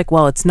now it's like,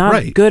 well, it's not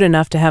Right. good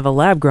enough to have a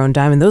lab-grown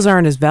diamond. Those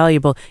aren't as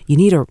valuable. You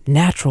need a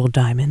natural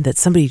diamond that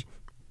somebody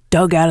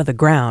dug out of the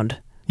ground.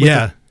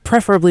 Yeah.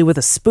 Preferably with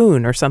a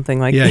spoon or something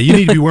like Yeah, that. you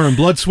need to be wearing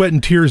blood, sweat,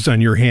 and tears on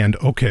your hand.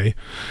 Okay.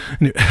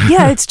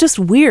 Yeah, it's just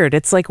weird.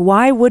 It's like,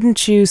 why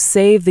wouldn't you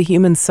save the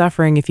human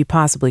suffering if you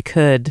possibly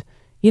could?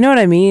 You know what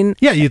I mean?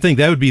 Yeah, you'd think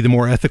that would be the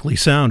more ethically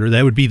sound, or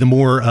that would be the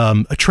more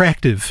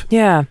attractive.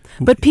 Yeah,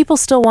 but people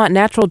still want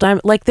natural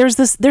diamond. Like there's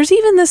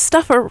even this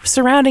stuff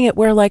surrounding it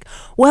where like,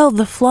 well,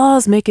 the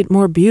flaws make it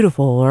more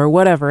beautiful or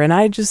whatever. And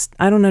I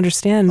don't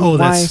understand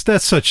why.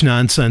 That's such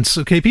nonsense.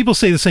 Okay, people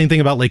say the same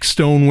thing about like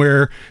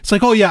stoneware. It's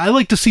like, oh yeah, I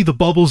like to see the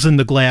bubbles in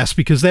the glass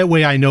because that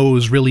way I know it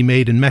was really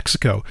made in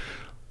Mexico.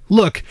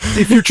 Look,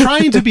 if you're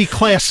trying to be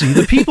classy,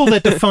 the people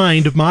that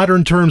defined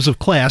modern terms of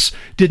class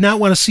did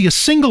not want to see a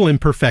single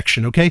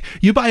imperfection, okay?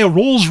 You buy a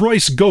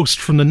Rolls-Royce Ghost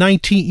from the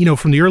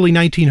early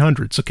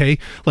 1900s, okay?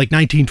 Like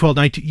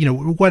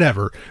 1912,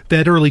 whatever,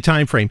 that early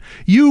time frame.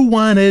 You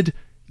wanted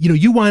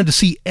to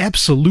see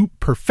absolute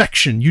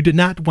perfection. You did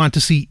not want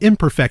to see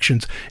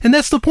imperfections. And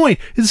that's the point.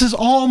 This is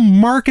all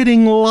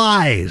marketing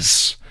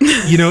lies.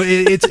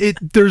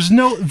 There's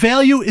no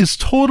value, is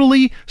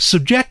totally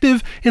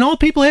subjective. And all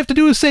people have to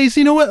do is say,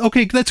 you know what?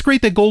 Okay, that's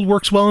great that gold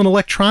works well in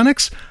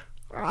electronics.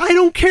 I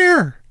don't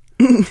care.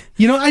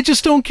 I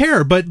just don't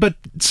care. But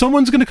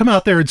someone's going to come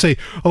out there and say,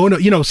 oh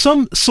no,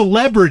 some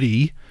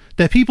celebrity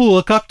that people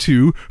look up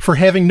to for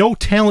having no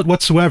talent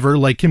whatsoever,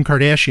 like Kim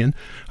Kardashian,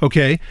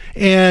 okay?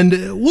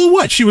 And well,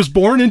 what? She was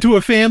born into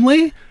a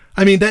family?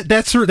 I mean,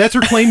 that's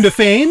her claim to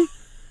fame?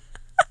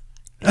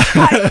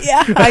 I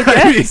guess.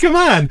 I mean, come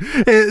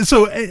on.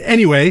 So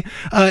anyway,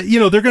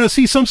 they're going to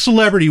see some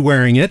celebrity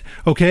wearing it,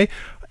 okay?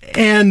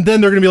 And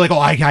then they're going to be like, oh,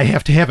 I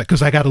have to have it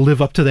because I got to live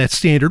up to that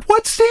standard.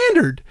 What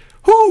standard?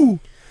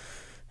 Who?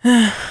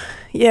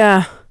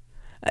 Yeah.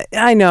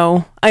 I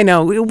know.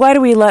 Why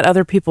do we let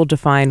other people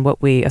define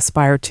what we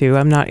aspire to?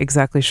 I'm not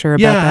exactly sure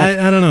about that.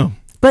 Yeah, I don't know.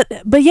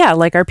 But yeah,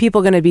 like, are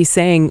people going to be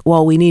saying,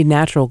 well, we need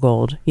natural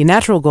gold?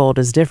 Natural gold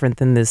is different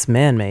than this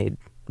man-made,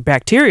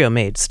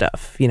 bacterial-made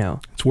stuff,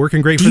 It's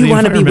working great for Do the you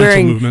want to be environmental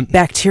wearing movement.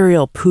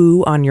 bacterial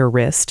poo on your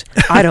wrist?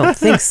 I don't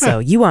think so.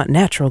 You want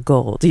natural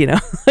gold, Yeah.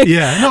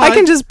 No, I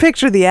can just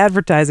picture the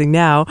advertising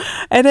now,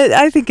 and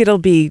I think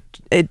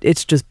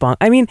it's just bunk.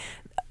 I mean,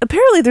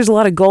 apparently there's a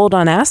lot of gold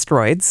on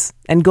asteroids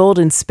and gold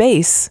in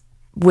space,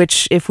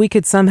 which if we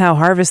could somehow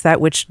harvest that,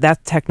 which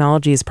that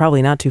technology is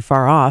probably not too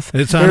far off,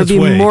 It's on there would its be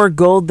way. more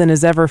gold than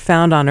is ever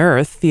found on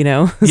Earth,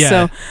 Yeah.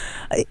 So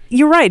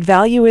you're right.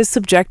 Value is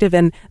subjective.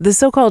 And the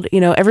so-called,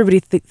 everybody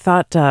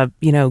thought,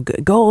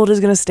 gold is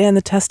going to stand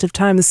the test of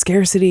time. The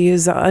scarcity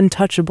is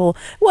untouchable.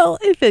 Well,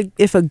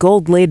 if a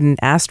gold-laden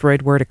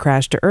asteroid were to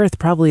crash to Earth,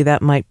 probably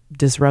that might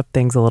disrupt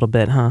things a little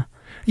bit, huh?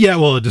 Yeah,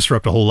 well, it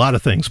disrupt a whole lot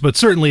of things. But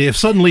certainly, if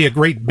suddenly a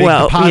great big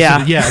deposit...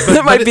 Yeah. But,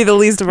 that might be the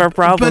least of our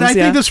problems. But I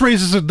think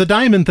the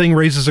diamond thing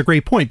raises a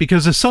great point,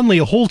 because if suddenly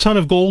a whole ton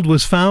of gold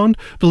was found,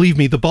 believe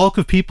me, the bulk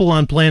of people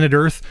on planet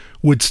Earth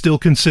would still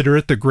consider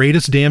it the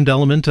greatest damned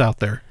element out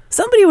there.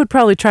 Somebody would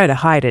probably try to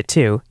hide it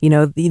too.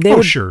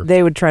 Sure.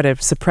 They would try to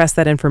suppress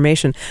that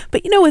information.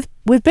 But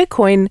with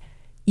Bitcoin,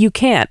 you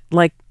can't.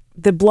 Like,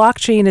 the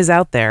blockchain is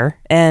out there,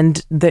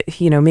 and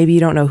maybe you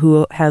don't know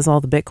who has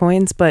all the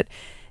Bitcoins, but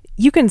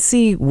you can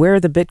see where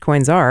the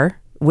Bitcoins are,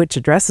 which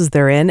addresses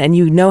they're in, and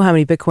you know how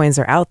many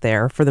Bitcoins are out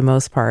there for the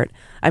most part.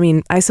 I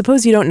mean, I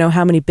suppose you don't know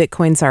how many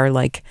Bitcoins are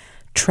like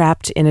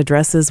trapped in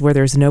addresses where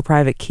there's no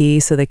private key,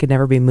 so they could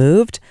never be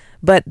moved.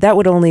 But that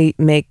would only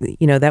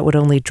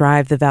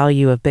drive the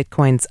value of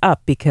Bitcoins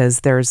up because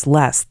there's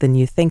less than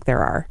you think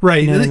there are.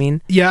 Right. You know what I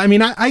mean? Yeah. I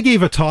mean, I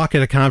gave a talk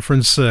at a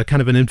conference,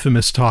 kind of an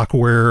infamous talk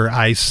where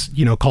I,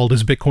 called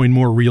Is Bitcoin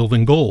more real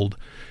than gold?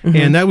 Mm-hmm.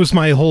 And that was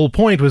my whole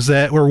point, was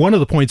that, or one of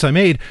the points I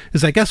made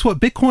is that, guess what?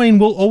 Bitcoin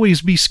will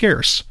always be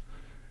scarce.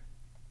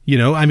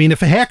 I mean,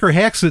 if a hacker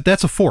hacks it,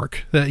 that's a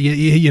fork.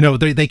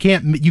 They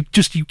can't,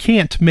 you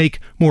can't make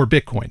more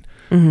Bitcoin.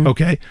 Mm-hmm.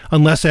 Okay.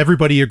 Unless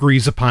everybody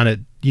agrees upon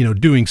it,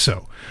 doing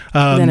so.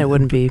 Then it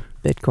wouldn't be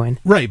Bitcoin.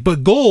 Right.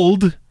 But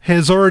gold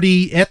has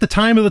already, at the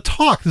time of the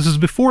talk, this is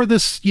before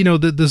this,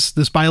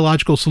 this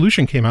biological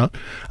solution came out,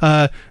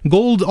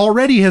 gold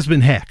already has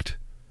been hacked.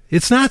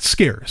 It's not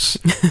scarce.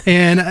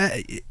 And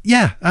I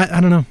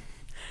don't know.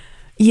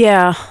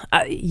 Yeah,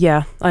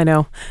 I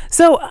know.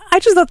 So I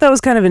just thought that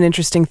was kind of an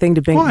interesting thing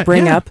to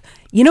bring up.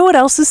 You know what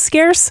else is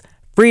scarce?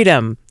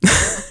 Freedom.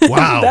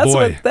 Wow,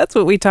 that's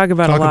what we talk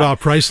about a lot. Talk about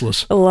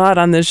priceless. A lot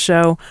on this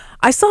show.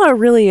 I saw a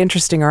really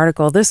interesting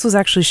article. This was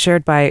actually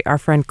shared by our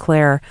friend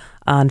Claire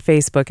on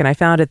Facebook, and I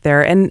found it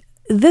there. And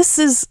this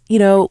is,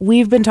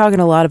 we've been talking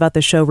a lot about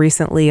the show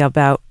recently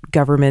about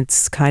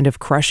governments kind of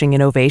crushing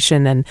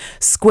innovation and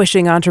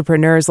squishing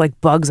entrepreneurs like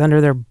bugs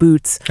under their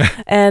boots.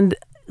 And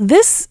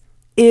this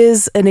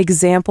is an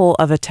example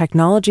of a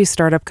technology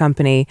startup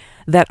company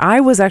that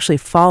I was actually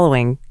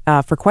following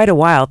for quite a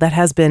while that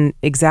has been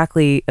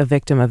exactly a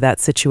victim of that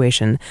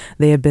situation.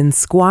 They have been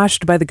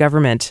squashed by the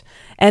government.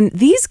 And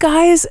these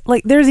guys,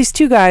 there's these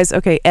two guys,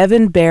 okay,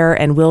 Evan Baer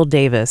and Will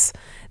Davis.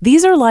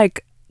 These are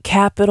like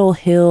Capitol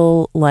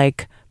Hill,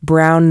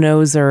 brown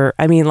noser.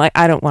 I mean,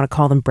 I don't want to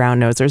call them brown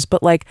nosers,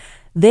 but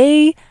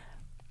they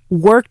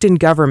worked in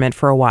government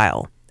for a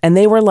while. And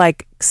they were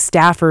like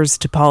staffers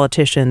to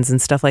politicians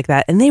and stuff like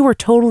that. And they were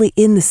totally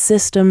in the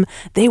system.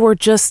 They were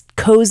just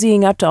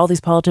cozying up to all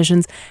these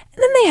politicians.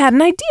 And then they had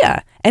an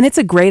idea. And it's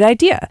a great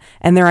idea.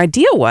 And their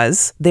idea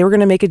was they were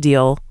going to make a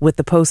deal with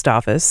the post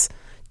office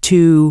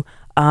to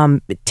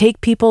take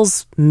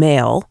people's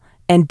mail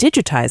and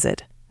digitize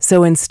it.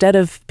 So instead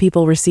of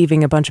people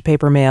receiving a bunch of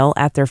paper mail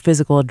at their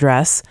physical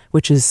address,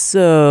 which is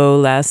so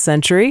last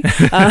century,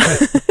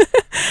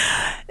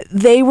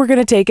 they were going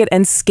to take it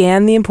and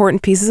scan the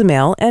important pieces of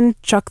mail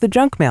and chuck the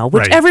junk mail,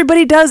 which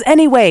everybody does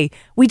anyway.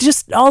 We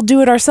just all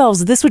do it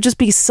ourselves. This would just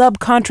be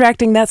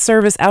subcontracting that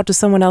service out to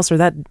someone else, or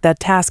that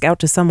task out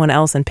to someone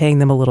else and paying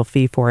them a little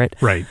fee for it.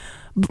 Right.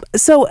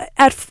 So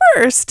at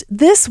first,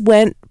 this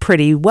went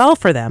pretty well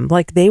for them.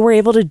 They were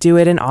able to do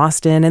it in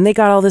Austin, and they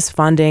got all this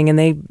funding, and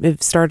they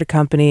started a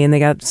company, and they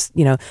got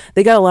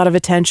a lot of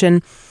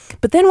attention.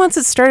 But then once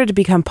it started to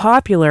become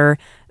popular,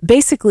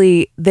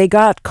 basically they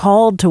got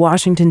called to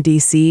Washington,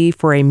 D.C.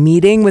 for a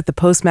meeting with the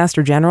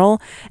Postmaster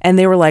General, and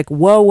they were like,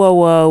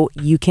 whoa,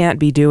 you can't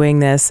be doing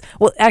this.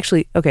 Well,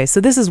 actually, okay, so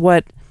this is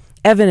what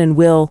Evan and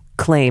Will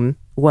claim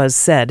was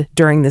said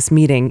during this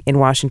meeting in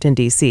Washington,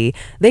 D.C.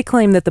 They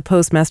claim that the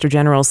Postmaster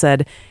General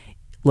said,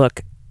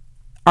 look,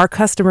 our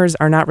customers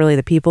are not really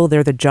the people,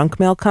 they're the junk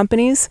mail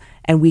companies,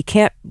 and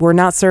we're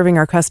not serving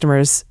our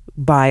customers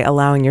by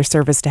allowing your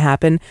service to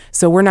happen,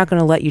 so we're not going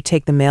to let you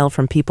take the mail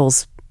from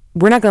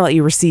we're not going to let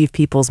you receive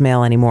people's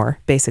mail anymore,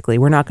 basically.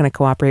 We're not going to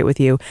cooperate with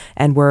you,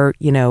 and we're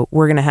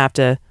going to have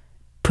to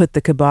put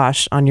the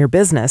kibosh on your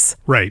business.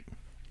 Right.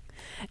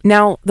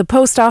 Now, the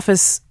post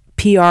office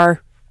PR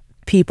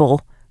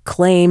people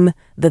claim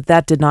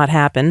that did not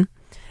happen.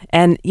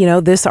 And,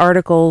 this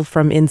article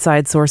from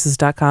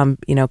InsideSources.com,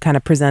 kind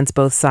of presents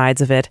both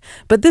sides of it.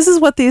 But this is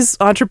what these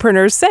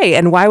entrepreneurs say.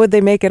 And why would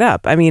they make it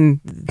up? I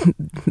mean,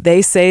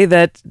 they say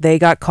that they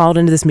got called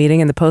into this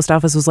meeting and the post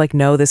office was like,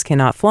 no, this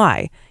cannot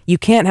fly. You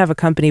can't have a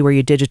company where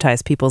you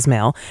digitize people's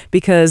mail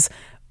because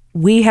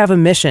we have a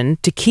mission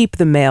to keep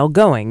the mail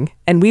going.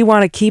 And we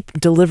want to keep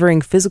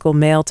delivering physical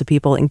mail to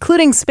people,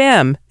 including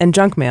spam and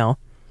junk mail.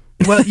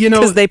 Well,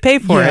 because they pay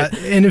for it.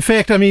 And in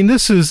fact, I mean,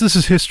 this is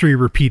history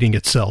repeating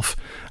itself,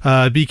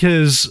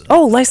 because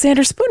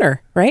Lysander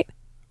Spooner, right?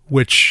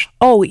 Which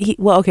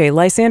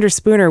Lysander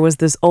Spooner was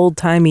this old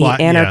timey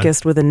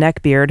anarchist with a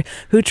neckbeard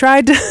who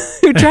tried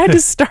to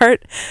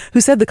start,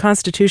 who said the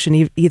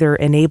Constitution either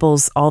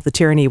enables all the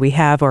tyranny we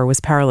have or was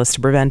powerless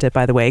to prevent it.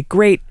 By the way,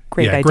 great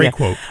idea, great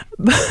quote.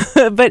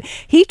 But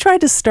he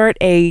tried to start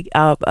a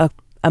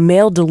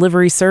mail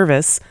delivery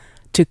service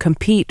to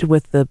compete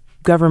with the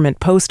government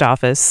post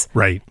office.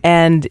 Right.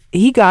 And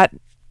he got,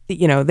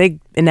 they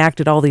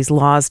enacted all these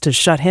laws to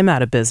shut him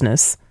out of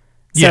business.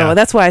 So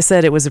that's why I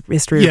said it was a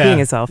history repeating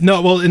itself.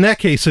 No, well, in that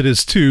case it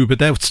is too, but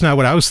that's not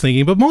what I was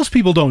thinking. But most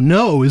people don't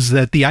know is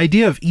that the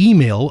idea of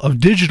email, of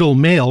digital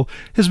mail,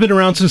 has been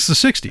around since the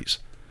 60s.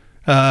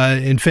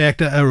 In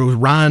fact,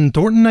 Ron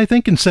Thornton, I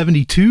think, in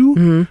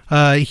 72,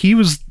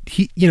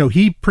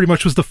 he pretty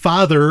much was the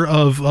father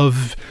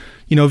of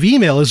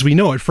email as we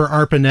know it for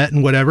ARPANET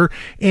and whatever.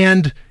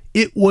 And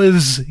it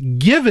was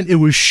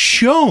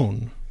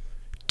shown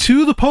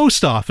to the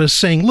post office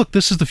saying, look,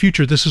 this is the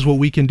future. This is what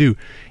we can do.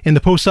 And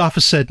the post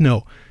office said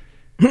no.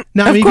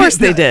 Now, Of course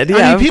they did.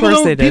 Yeah, of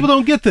course they did. People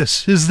don't get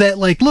this. Is that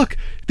like, look,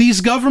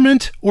 these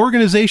government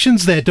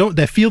organizations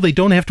that feel they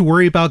don't have to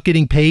worry about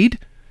getting paid,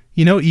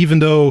 even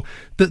though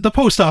the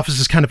post office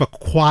is kind of a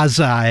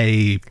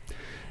quasi.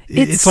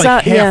 It's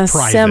like half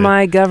private,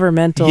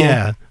 semi-governmental.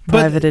 Yeah.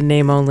 Private in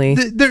name only.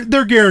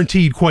 They're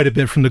guaranteed quite a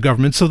bit from the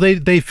government, so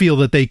they feel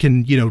that they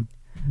can,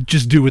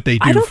 just do what they do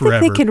forever. I don't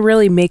think they can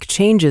really make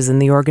changes in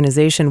the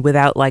organization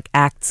without like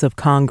acts of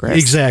Congress.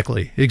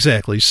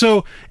 Exactly.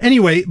 So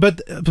anyway,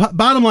 but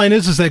bottom line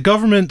is that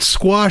government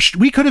squashed.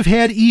 We could have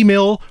had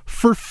email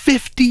for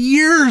 50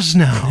 years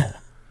now.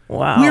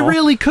 Wow. We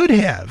really could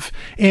have.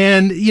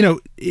 And,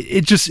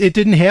 it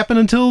didn't happen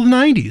until the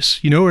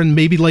 90s, and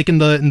maybe like in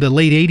the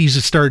late 80s,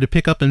 it started to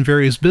pick up in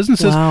various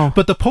businesses. Wow.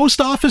 But the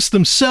post office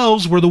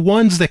themselves were the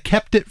ones that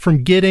kept it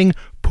from getting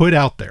put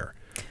out there.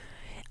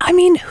 I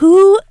mean,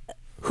 who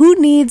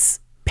needs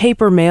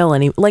paper mail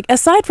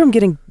aside from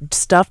getting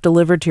stuff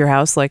delivered to your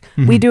house? Like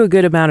we do a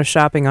good amount of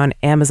shopping on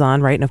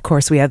Amazon, right? And of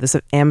course we have this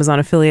Amazon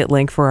affiliate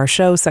link for our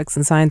show, Sex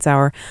and Science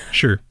Hour.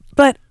 Sure.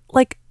 But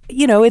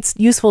it's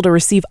useful to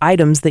receive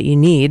items that you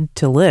need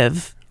to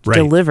live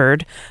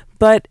delivered.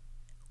 But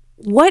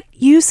what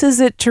use is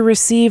it to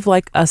receive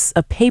like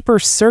a paper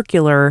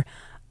circular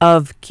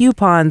of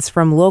coupons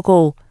from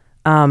local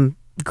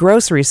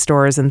grocery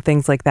stores and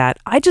things like that?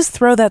 I just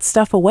throw that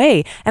stuff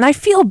away and I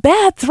feel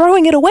bad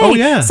throwing it away. Oh,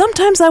 yeah.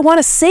 Sometimes I want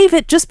to save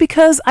it just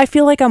because I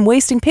feel like I'm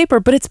wasting paper,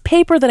 but it's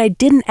paper that I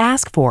didn't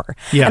ask for.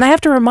 Yeah. And I have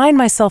to remind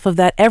myself of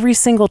that every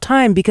single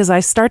time because I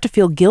start to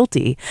feel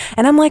guilty.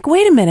 And I'm like,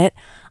 wait a minute.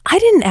 I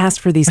didn't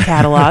ask for these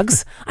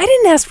catalogs. I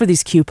didn't ask for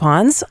these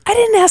coupons. I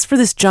didn't ask for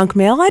this junk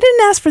mail. I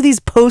didn't ask for these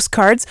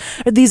postcards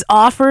or these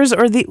offers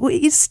or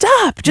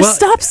stop. Just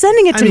stop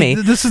sending it to me.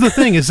 This is the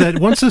thing is that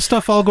once this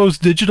stuff all goes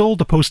digital,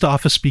 the post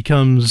office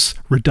becomes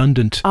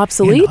redundant.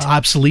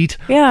 Obsolete.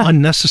 Yeah.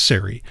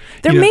 Unnecessary.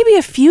 There may be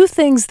a few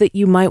things that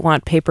you might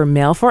want paper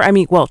mail for. I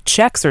mean,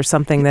 checks or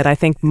something that I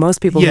think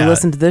most people who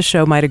listen to this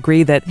show might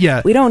agree that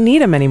we don't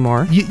need them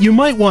anymore. You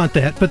might want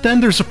that, but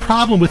then there's a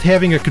problem with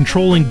having a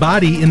controlling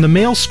body in the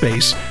mail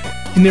space.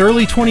 In the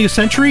early 20th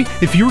century,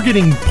 if you were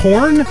getting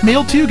porn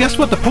mailed to you, guess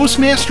what? The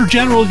Postmaster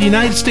General of the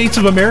United States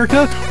of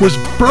America was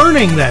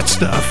burning that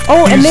stuff.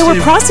 Oh, and they were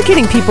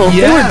prosecuting people.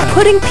 Yeah. They were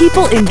putting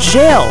people in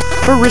jail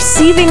for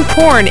receiving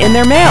porn in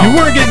their mail. You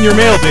weren't getting your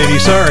mail, baby.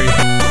 Sorry.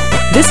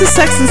 This is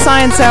Sex and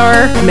Science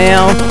Hour.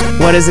 Mail.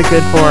 What is it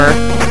good for?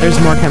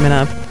 There's more coming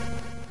up.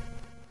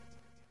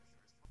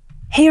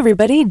 Hey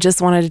everybody,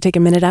 just wanted to take a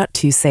minute out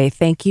to say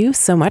thank you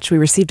so much. We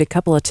received a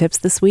couple of tips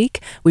this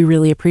week. We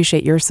really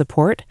appreciate your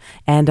support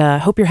and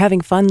hope you're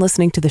having fun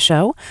listening to the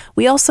show.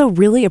 We also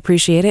really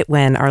appreciate it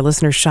when our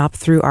listeners shop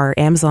through our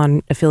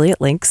Amazon affiliate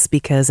links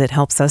because it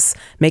helps us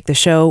make the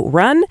show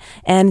run.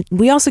 And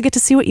we also get to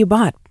see what you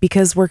bought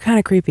because we're kind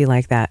of creepy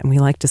like that and we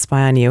like to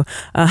spy on you.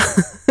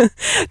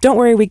 Don't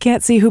worry, we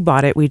can't see who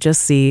bought it. We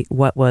just see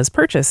what was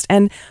purchased.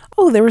 And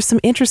there was some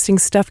interesting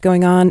stuff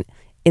going on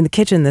in the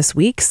kitchen this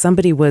week.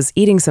 Somebody was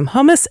eating some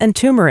hummus and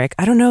turmeric.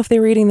 I don't know if they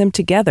were eating them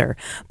together,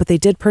 but they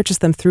did purchase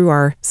them through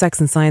our Sex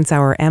and Science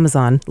Hour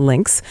Amazon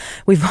links.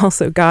 We've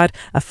also got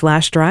a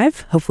flash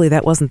drive. Hopefully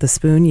that wasn't the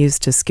spoon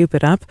used to scoop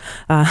it up.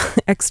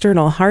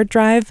 External hard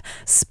drive,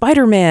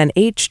 Spider-Man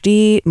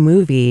HD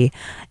movie,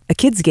 a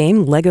kid's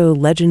game, Lego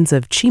Legends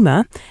of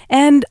Chima,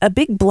 and a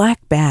big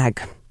black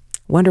bag.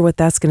 Wonder what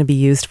that's going to be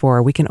used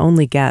for. We can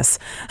only guess.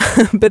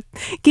 But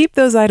keep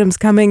those items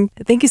coming.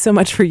 Thank you so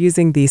much for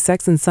using the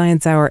Sex and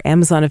Science Hour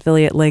Amazon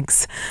affiliate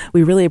links.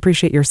 We really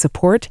appreciate your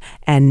support.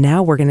 And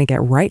now we're going to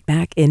get right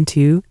back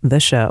into the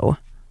show.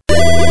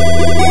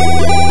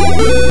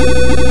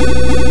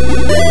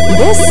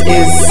 This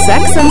is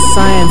Sex and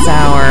Science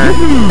Hour.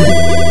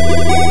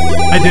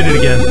 I did it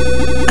again.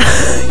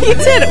 You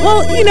did.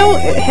 Well,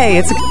 hey,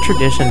 it's a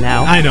tradition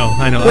now. I know.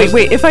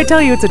 Wait. If I tell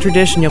you it's a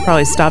tradition, you'll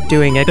probably stop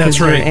doing it because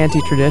you're an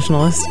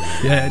anti-traditionalist.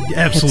 Yeah,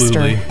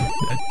 absolutely.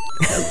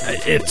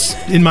 It's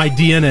in my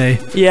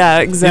DNA. Yeah,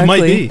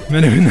 exactly. It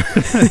might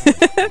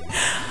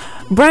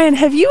be. Brian,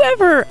 have you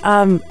ever,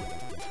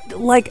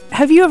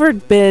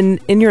 been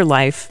in your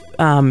life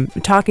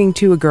talking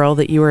to a girl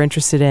that you were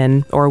interested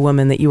in or a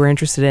woman that you were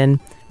interested in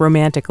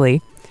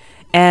romantically,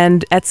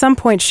 and at some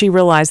point she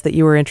realized that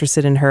you were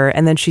interested in her,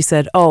 and then she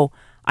said, "Oh,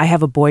 I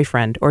have a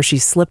boyfriend," or she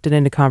slipped it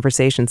into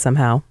conversation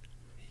somehow?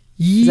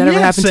 Has that ever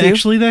happened to you?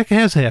 Actually, that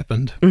has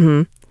happened.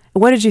 Mm-hmm.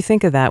 What did you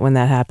think of that when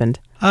that happened?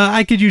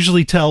 I could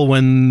usually tell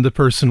when the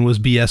person was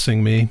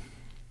BSing me.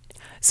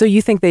 So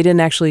you think they didn't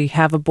actually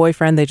have a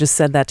boyfriend? They just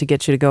said that to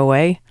get you to go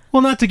away?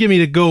 Well, not to get me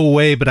to go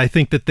away, but I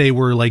think that they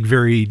were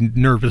very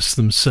nervous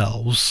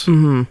themselves.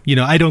 Mm-hmm.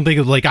 I don't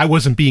think I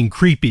wasn't being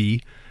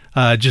creepy.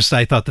 Just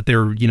I thought that they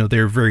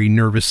were very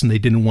nervous and they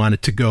didn't want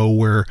it to go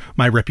where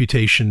my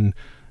reputation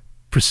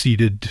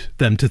preceded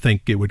them to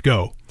think it would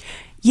go.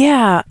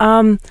 Yeah,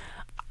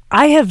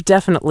 I have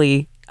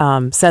definitely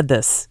said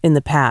this in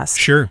the past.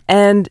 Sure.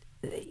 And,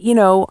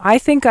 I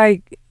think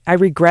I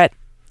regret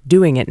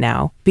doing it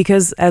now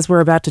because as we're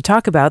about to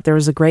talk about, there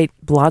was a great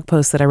blog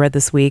post that I read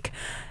this week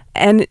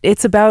and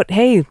it's about,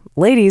 hey,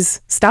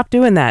 ladies, stop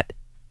doing that.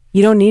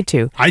 You don't need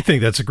to. I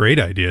think that's a great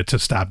idea to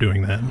stop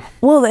doing that.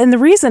 Well, and the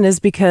reason is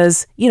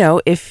because,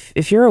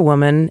 if you're a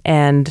woman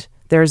and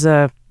there's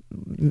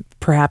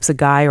perhaps a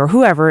guy or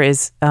whoever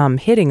is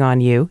hitting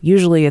on you,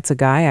 usually it's a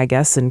guy, I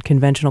guess, in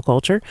conventional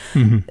culture,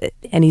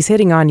 and he's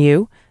hitting on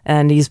you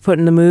and he's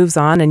putting the moves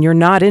on and you're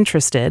not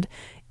interested,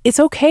 it's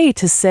okay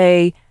to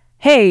say,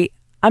 hey,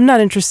 I'm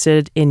not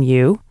interested in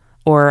you,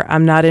 or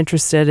I'm not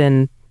interested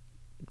in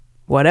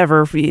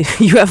whatever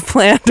you have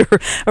planned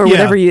or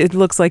whatever it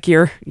looks like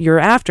you're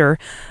after.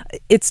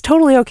 It's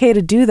totally okay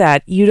to do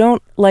that. You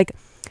don't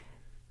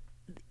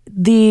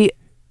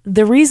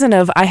the reason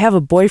of I have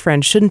a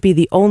boyfriend shouldn't be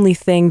the only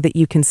thing that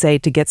you can say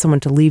to get someone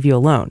to leave you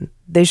alone.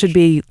 They should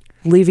be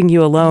leaving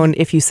you alone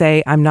if you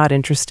say I'm not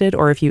interested,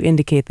 or if you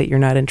indicate that you're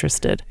not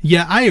interested.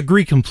 Yeah, I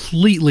agree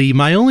completely.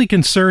 My only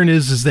concern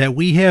is that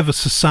we have a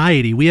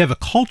society, we have a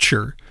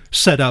culture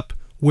set up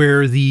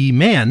where the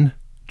man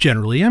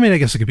generally, I mean, I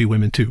guess it could be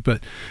women too,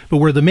 but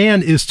where the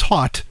man is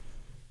taught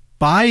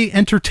by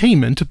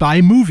entertainment, by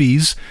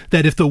movies,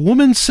 that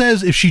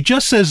if she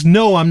just says,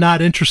 no, I'm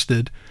not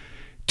interested,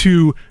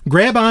 to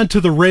grab onto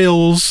the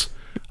rails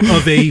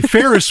of a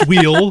Ferris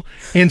wheel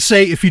and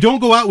say, if you don't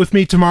go out with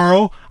me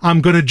tomorrow,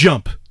 I'm going to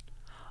jump.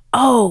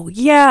 Oh,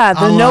 yeah,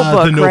 the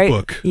Notebook, right?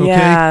 Okay?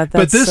 Yeah,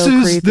 that's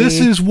this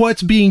is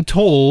what's being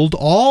told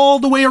all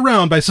the way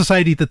around by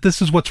society, that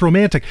this is what's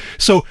romantic.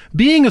 So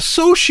being a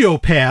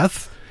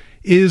sociopath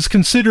is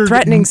considered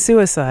threatening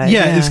suicide.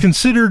 Yeah, is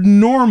considered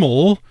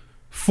normal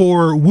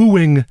for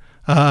wooing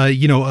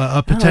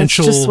a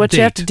potential It's just what date.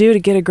 you have to do to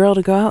get a girl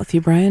to go out with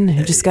you, Brian.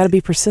 You just got to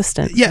be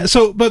persistent. Yeah,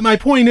 but my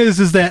point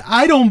is that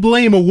I don't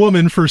blame a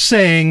woman for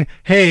saying,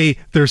 hey,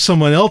 there's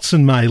someone else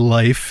in my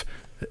life.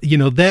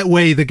 That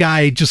way the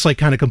guy just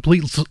kind of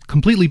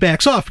completely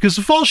backs off, because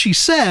if all she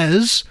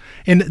says,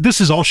 and this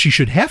is all she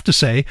should have to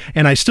say,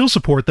 and I still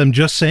support them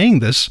just saying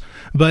this,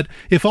 but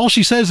if all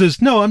she says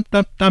is, no,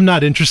 I'm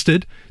not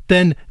interested,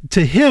 then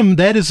to him,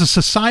 that is a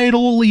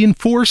societally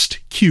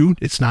enforced cue.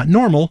 It's not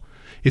normal.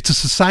 It's a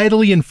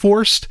societally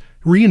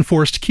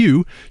reinforced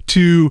cue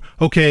to,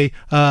 okay,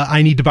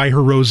 I need to buy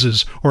her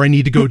roses, or I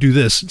need to go do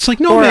this. It's like,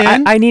 no, or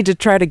man. I need to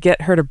try to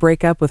get her to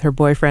break up with her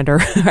boyfriend,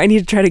 or I need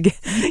to try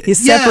to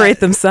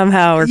separate them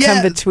somehow, or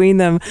come between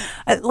them.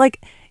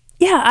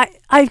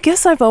 I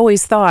guess I've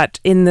always thought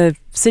in the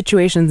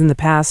situations in the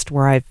past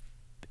where I've,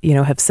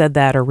 have said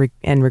that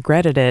and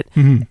regretted it,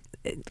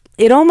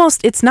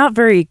 it's not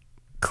very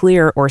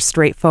clear or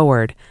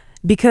straightforward,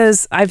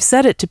 because I've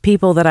said it to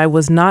people that I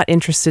was not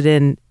interested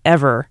in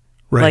ever.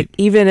 Right. Like,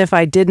 even if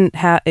I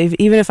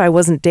even if I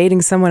wasn't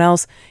dating someone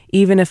else,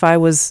 even if I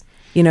was,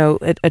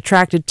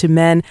 attracted to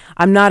men,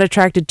 I'm not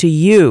attracted to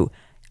you.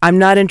 I'm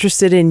not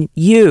interested in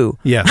you.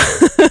 Yeah.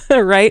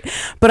 Right.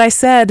 But I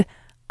said,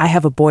 I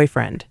have a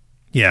boyfriend.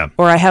 Yeah.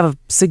 Or I have a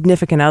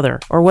significant other,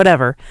 or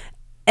whatever.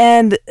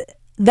 And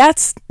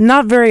that's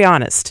not very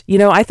honest.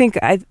 I think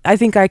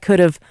I could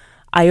have,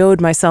 I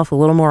owed myself a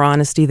little more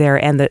honesty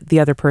there, and the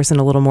other person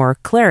a little more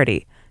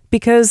clarity,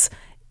 because,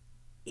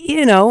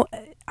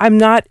 I'm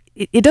not,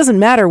 it doesn't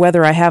matter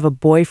whether I have a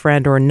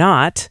boyfriend or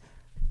not.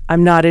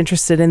 I'm not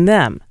interested in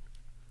them,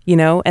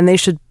 and they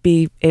should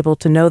be able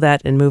to know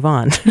that and move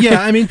on.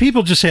 Yeah. I mean,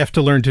 people just have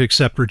to learn to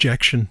accept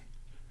rejection.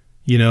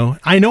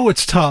 I know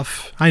it's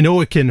tough. I know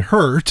it can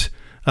hurt,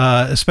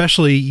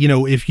 especially,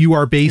 if you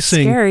are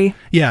basing, it's scary.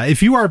 Yeah.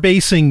 If you are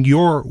basing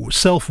your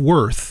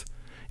self-worth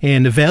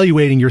and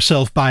evaluating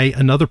yourself by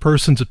another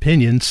person's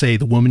opinion, say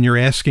the woman you're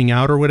asking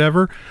out or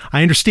whatever,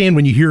 I understand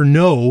when you hear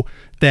no,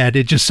 that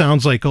it just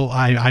sounds like, oh,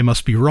 I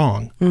must be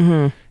wrong.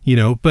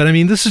 Mm-hmm. But I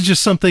mean, this is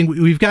just something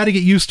we've got to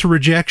get used to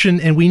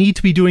rejection, and we need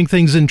to be doing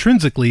things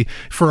intrinsically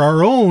for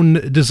our own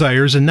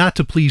desires and not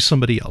to please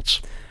somebody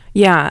else.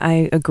 Yeah,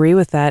 I agree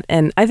with that.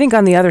 And I think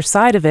on the other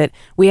side of it,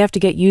 we have to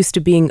get used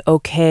to being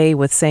okay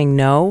with saying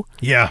no.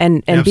 Yeah,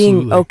 and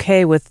being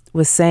okay with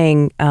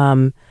saying,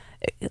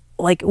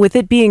 with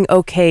it being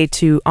okay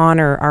to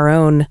honor our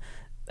own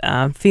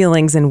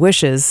feelings and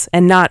wishes,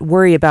 and not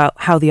worry about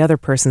how the other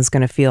person's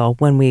going to feel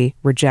when we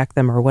reject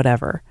them or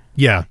whatever.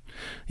 Yeah.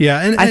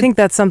 Yeah. And I think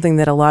that's something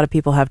that a lot of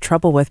people have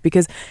trouble with,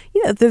 because,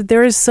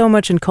 there is so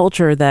much in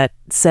culture that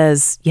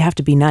says you have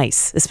to be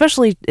nice,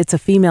 especially it's a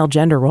female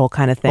gender role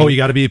kind of thing. Oh, you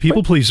got to be a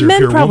people pleaser. Men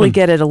if you're probably a woman.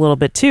 get it a little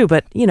bit too,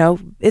 but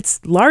it's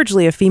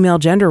largely a female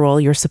gender role.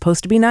 You're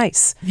supposed to be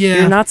nice. Yeah.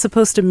 You're not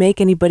supposed to make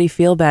anybody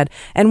feel bad.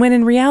 And when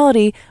in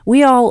reality,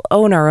 we all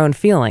own our own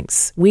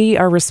feelings. We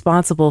are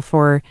responsible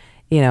for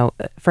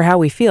how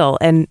we feel.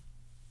 And,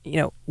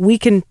 we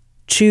can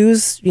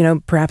choose,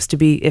 perhaps to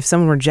be, if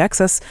someone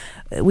rejects us,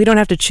 we don't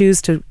have to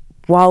choose to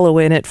wallow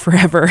in it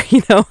forever,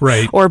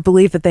 Right. Or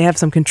believe that they have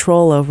some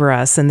control over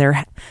us and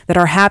that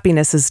our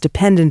happiness is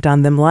dependent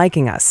on them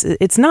liking us.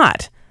 It's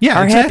not. Yeah,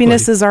 our exactly.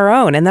 happiness is our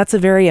own, and that's a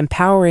very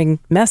empowering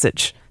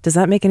message. Does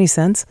that make any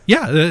sense?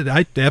 Yeah,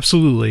 I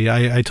absolutely.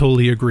 I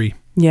totally agree.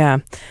 Yeah.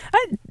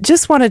 I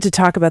just wanted to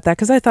talk about that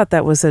because I thought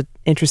that was an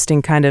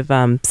interesting kind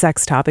of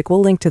sex topic.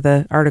 We'll link to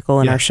the article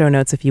in our show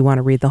notes if you want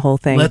to read the whole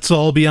thing. Let's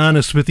all be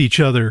honest with each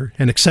other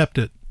and accept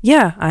it.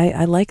 Yeah,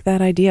 I like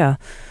that idea.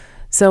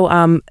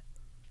 So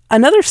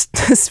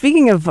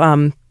speaking of,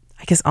 I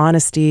guess,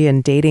 honesty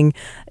and dating,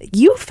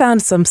 you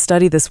found some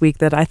study this week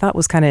that I thought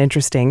was kind of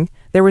interesting.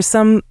 There was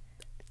some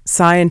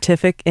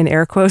scientific, in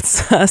air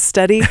quotes,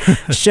 study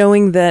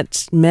showing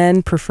that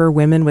men prefer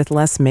women with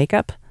less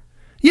makeup.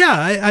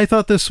 Yeah, I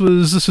thought this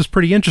was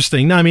pretty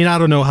interesting. Now, I mean, I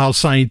don't know how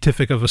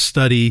scientific of a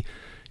study,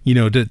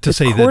 to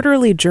say that.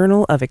 Quarterly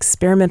Journal of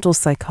Experimental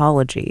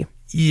Psychology.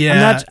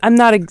 Yeah. I'm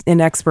not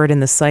an expert in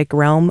the psych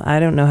realm. I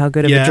don't know how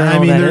good of a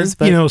journal that is.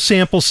 But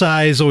sample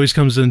size always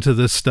comes into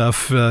this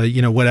stuff,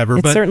 whatever.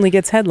 It certainly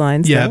gets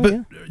headlines.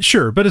 Yeah,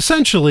 sure. But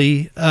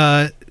essentially,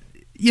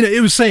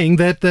 it was saying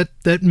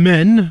that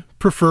men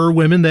prefer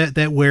women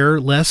that wear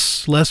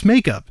less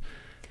makeup,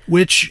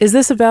 which... Is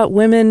this about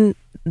women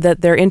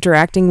that they're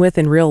interacting with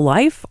in real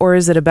life, or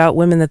is it about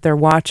women that they're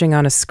watching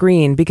on a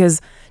screen?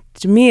 Because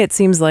to me, it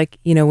seems like,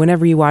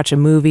 whenever you watch a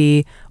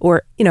movie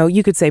or,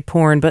 you could say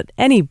porn, but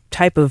any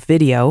type of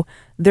video,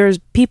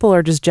 people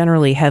are just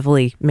generally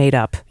heavily made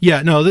up.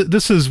 Yeah, no,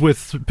 this is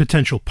with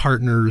potential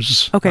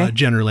partners. Okay.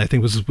 Generally, I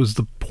think was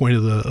the point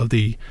of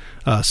the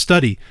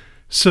study.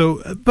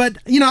 So, but,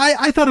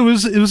 I thought it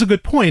was a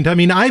good point. I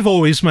mean, I've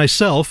always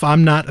myself,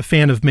 I'm not a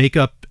fan of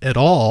makeup at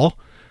all,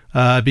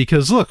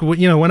 because look,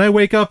 when I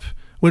wake up,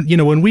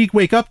 when we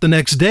wake up the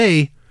next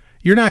day,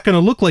 you're not going to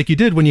look like you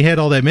did when you had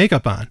all that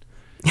makeup on.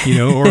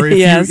 Or if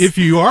yes. if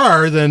you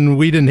are, then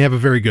we didn't have a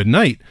very good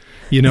night,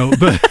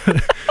 but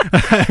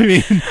I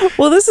mean,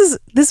 well, this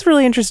is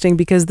really interesting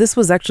because this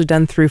was actually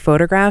done through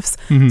photographs.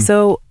 Mm-hmm.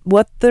 So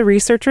what the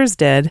researchers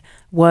did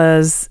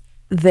was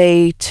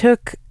they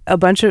took a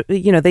bunch of,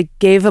 they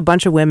gave a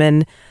bunch of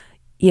women,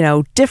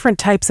 different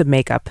types of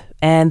makeup,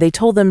 and they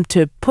told them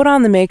to put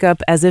on the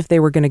makeup as if they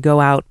were going to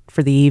go out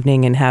for the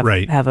evening and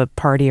have a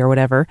party or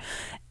whatever.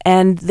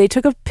 And they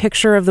took a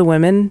picture of the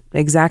women,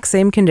 exact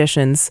same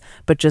conditions,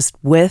 but just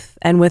with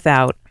and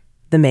without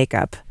the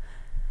makeup.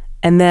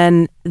 And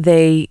then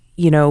they,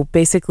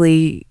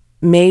 basically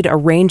made a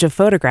range of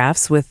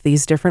photographs with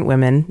these different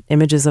women,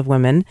 images of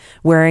women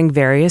wearing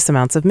various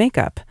amounts of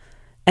makeup.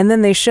 And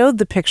then they showed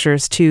the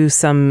pictures to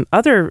some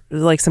other,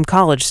 some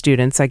college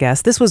students, I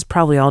guess. This was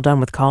probably all done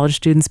with college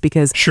students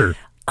because... Sure.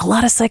 A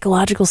lot of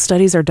psychological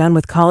studies are done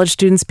with college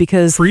students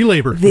because... Free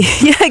labor.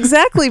 Yeah,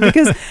 exactly.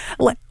 Because,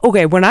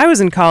 when I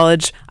was in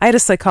college, I had a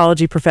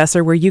psychology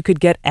professor where you could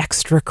get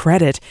extra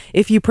credit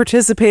if you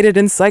participated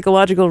in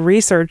psychological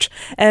research.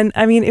 And,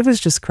 I mean, it was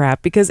just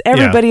crap because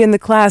everybody in the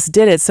class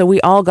did it, so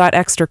we all got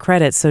extra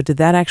credit. So did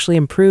that actually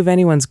improve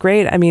anyone's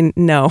grade? I mean,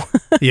 no.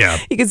 Yeah.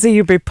 You could say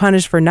you'd be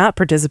punished for not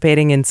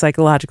participating in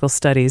psychological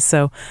studies.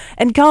 So,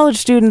 and college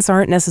students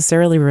aren't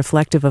necessarily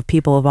reflective of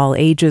people of all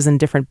ages and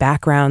different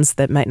backgrounds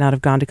that might not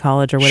have gone to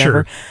college or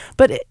whatever. Sure.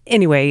 But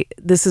anyway,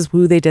 this is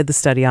who they did the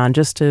study on,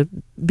 just to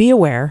be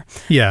aware.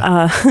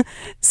 Yeah.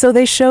 So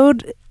they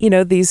showed,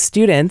 these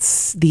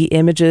students the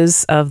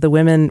images of the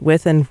women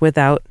with and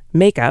without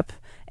makeup,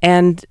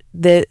 and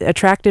the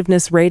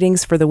attractiveness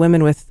ratings for the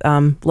women with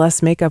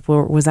less makeup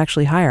was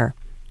actually higher.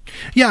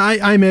 Yeah,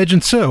 I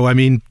imagine so. I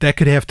mean, that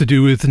could have to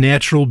do with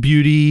natural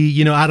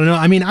beauty. I don't know.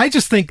 I mean, I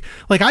just think,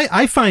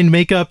 I find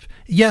makeup,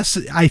 yes,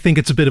 I think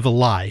it's a bit of a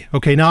lie.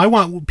 Okay, now I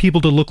want people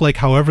to look like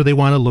however they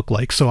want to look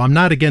like. So I'm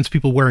not against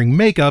people wearing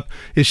makeup.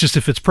 It's just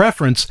if it's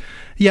preference,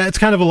 yeah, it's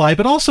kind of a lie.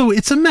 But also,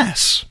 it's a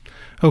mess.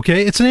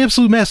 Okay, it's an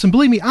absolute mess. And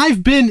believe me,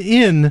 I've been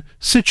in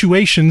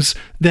situations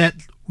that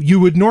you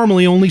would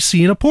normally only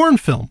see in a porn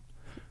film.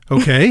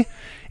 Okay?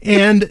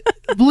 And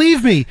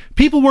believe me,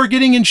 people were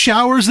getting in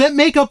showers. That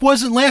makeup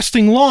wasn't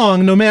lasting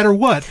long, no matter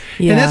what.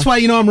 Yeah. And that's why,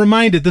 I'm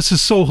reminded, this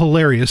is so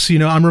hilarious.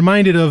 I'm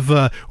reminded of,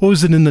 what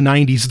was it in the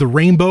 90s? The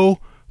rainbow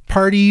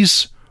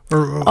parties.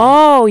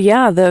 Oh,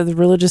 yeah. The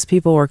religious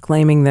people were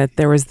claiming that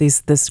there was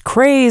this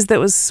craze that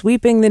was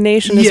sweeping the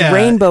nation as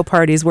rainbow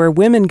parties where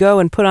women go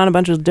and put on a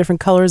bunch of different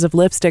colors of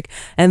lipstick,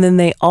 and then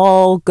they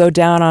all go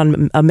down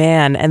on a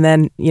man. And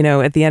then,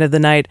 at the end of the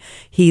night,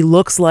 he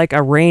looks like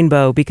a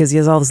rainbow because he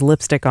has all this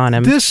lipstick on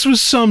him. This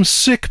was some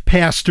sick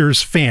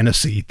pastor's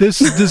fantasy. This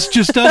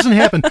just doesn't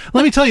happen.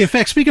 Let me tell you, in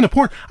fact, speaking of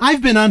porn,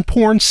 I've been on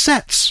porn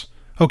sets.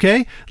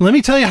 Okay, let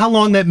me tell you how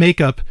long that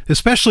makeup,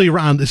 especially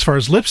around as far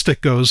as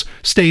lipstick goes,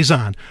 stays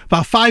on.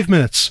 About 5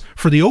 minutes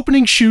for the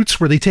opening shoots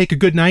where they take a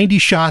good 90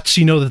 shots,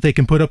 that they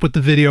can put up with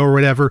the video or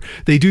whatever.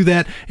 They do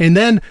that, and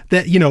then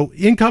that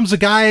in comes a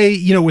guy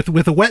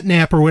with a wet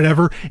nap or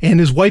whatever, and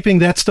is wiping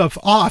that stuff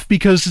off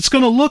because it's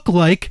going to look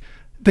like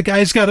the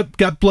guy's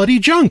got bloody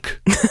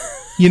junk.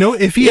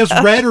 If he has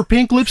red or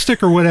pink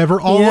lipstick or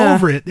whatever all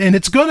over it, and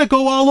it's going to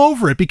go all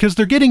over it because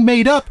they're getting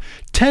made up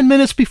 10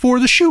 minutes before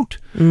the shoot.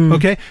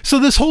 Okay. So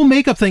this whole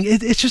makeup thing,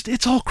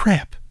 it's all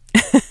crap.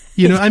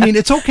 I mean,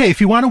 it's okay.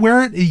 If you want to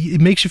wear it, it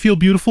makes you feel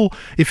beautiful.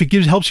 If it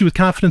helps you with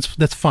confidence,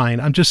 that's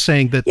fine. I'm just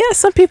saying that. Yeah.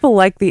 Some people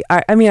like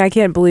I mean, I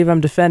can't believe I'm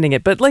defending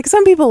it, but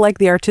some people like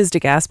the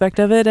artistic aspect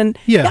of it. And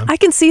I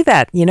can see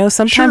that,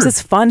 sometimes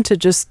it's fun to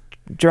just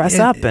dress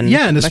up and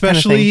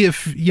especially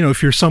if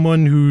you're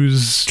someone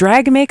who's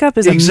drag makeup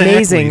is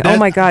amazing. Oh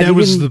my god, that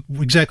was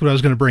exactly what I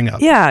was going to bring up.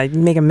 Yeah,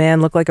 make a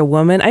man look like a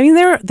woman. I mean,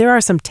 there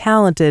are some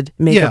talented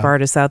makeup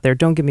artists out there,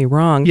 don't get me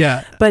wrong.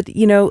 Yeah, but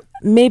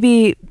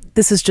maybe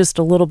this is just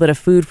a little bit of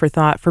food for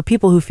thought for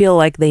people who feel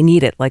like they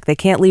need it, like they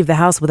can't leave the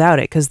house without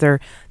it because they're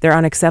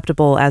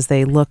unacceptable as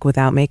they look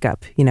without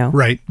makeup,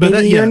 Right. But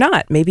maybe you're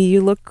not. Maybe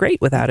you look great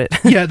without it.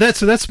 Yeah,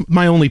 that's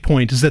my only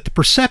point, is that the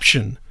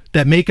perception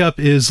that makeup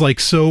is like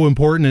so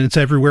important and it's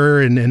everywhere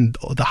and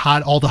all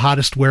the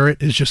hottest wear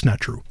it is just not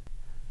true.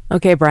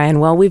 Okay, Brian.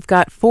 Well, we've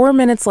got 4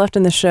 minutes left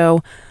in the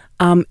show.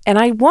 And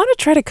I want to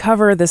try to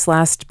cover this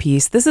last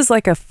piece. This is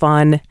like a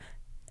fun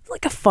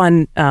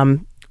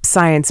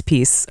science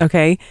piece,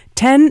 okay?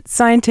 10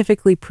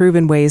 scientifically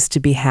proven ways to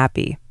be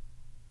happy.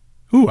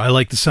 Ooh, I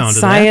like the sound of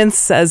that. Science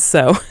says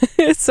so.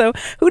 So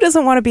who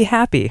doesn't want to be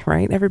happy,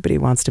 right? Everybody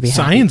wants to be happy.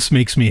 Science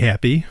makes me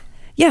happy.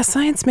 Yeah,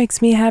 science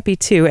makes me happy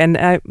too. And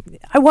I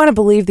want to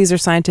believe these are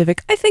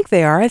scientific. I think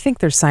they are. I think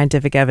there's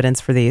scientific evidence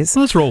for these.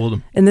 Let's roll with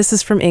them. And this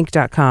is from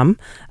Inc.com.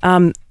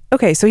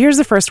 Okay, so here's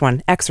the first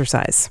one,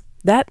 exercise.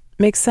 That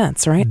makes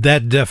sense, right?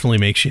 That definitely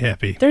makes you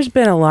happy. There's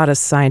been a lot of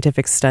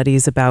scientific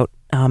studies about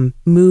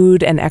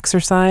mood and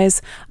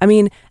exercise. I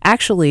mean,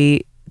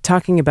 actually,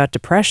 talking about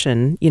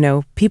depression,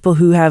 people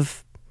who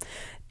have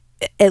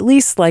at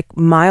least like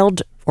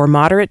mild or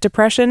moderate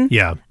depression.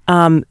 Yeah.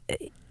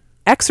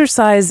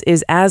 Exercise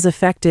is as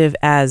effective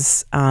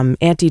as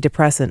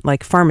antidepressant,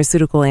 like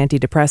pharmaceutical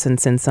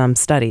antidepressants in some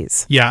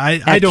studies. Yeah,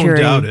 I don't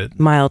doubt it.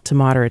 Mild to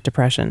moderate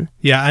depression.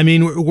 Yeah, I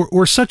mean,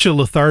 we're such a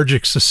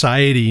lethargic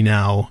society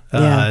now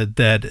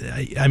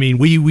that, I mean,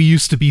 we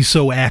used to be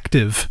so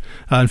active.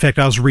 In fact,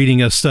 I was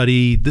reading a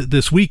study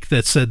this week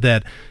that said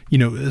that,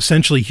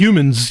 essentially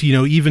humans,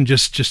 even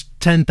just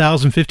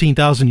 10,000,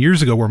 15,000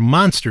 years ago were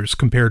monsters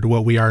compared to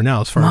what we are now.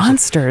 As far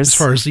as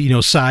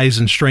size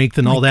and strength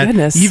and all that.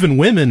 Goodness. Even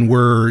women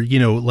were,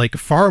 like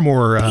far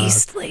more...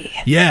 beastly.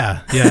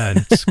 Yeah, and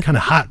it's kind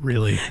of hot,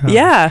 really.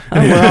 Yeah,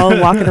 we're all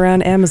walking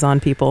around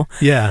Amazon people.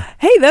 Yeah.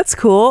 Hey, that's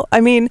cool.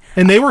 I mean...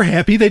 And they were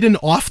happy. They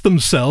didn't off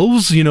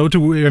themselves,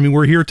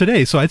 we're here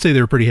today, so I'd say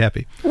they were pretty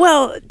happy.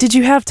 Well, did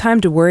you have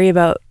time to worry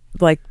about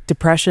like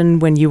depression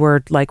when you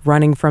were like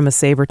running from a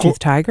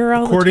saber-toothed tiger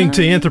all the time? According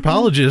to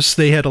anthropologists,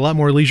 they had a lot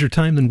more leisure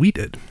time than we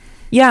did.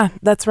 Yeah,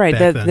 that's right.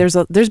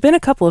 There's been a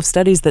couple of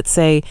studies that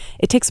say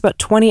it takes about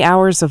 20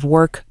 hours of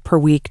work per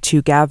week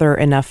to gather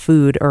enough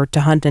food or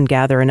to hunt and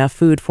gather enough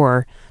food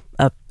for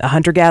a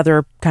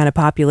hunter-gatherer kind of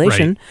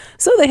population. Right.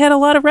 So they had a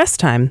lot of rest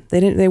time.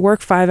 They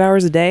work 5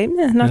 hours a day.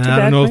 Not too bad. I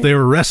don't know if they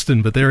were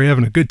resting, but they were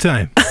having a good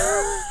time.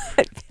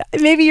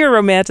 Maybe you're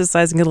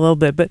romanticizing it a little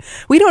bit, but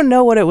we don't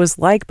know what it was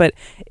like. But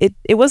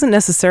it wasn't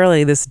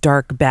necessarily this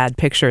dark, bad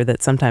picture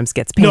that sometimes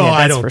gets painted. No, that's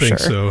I don't for think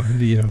sure.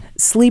 so.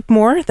 Sleep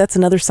more. That's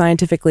another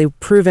scientifically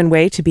proven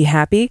way to be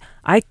happy.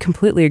 I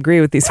completely agree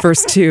with these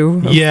first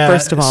two. Yeah,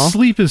 first of all,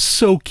 sleep is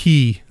so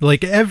key.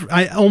 Like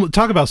I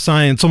talk about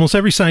science. Almost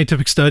every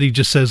scientific study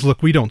just says,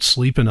 "Look, we don't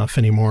sleep enough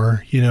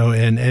anymore."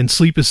 And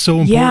sleep is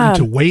so important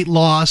to weight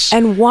loss.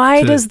 And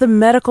why does the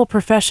medical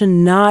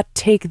profession not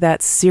take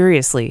that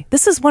seriously?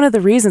 This is one of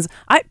the reasons.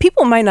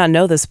 People might not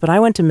know this, but I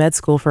went to med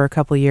school for a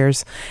couple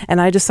years, and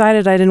I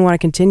decided I didn't want to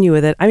continue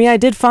with it. I mean, I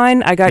did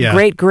fine. I got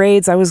great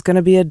grades. I was going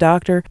to be a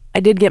doctor. I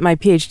did get my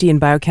PhD in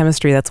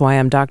biochemistry. That's why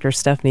I'm Dr.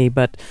 Stephanie,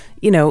 but,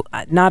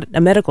 not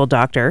a medical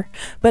doctor.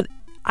 But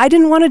I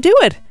didn't want to do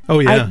it. Oh,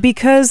 yeah.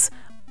 Because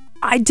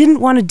I didn't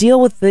want to deal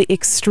with the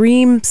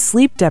extreme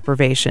sleep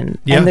deprivation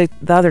and the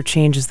other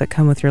changes that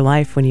come with your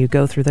life when you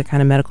go through that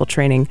kind of medical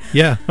training.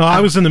 Yeah. Well, I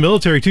was in the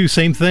military too,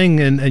 same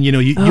thing. And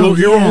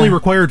you're only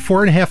required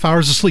 4.5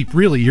 hours of sleep.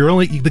 Really, you're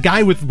only the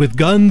guy with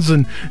guns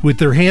and with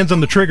their hands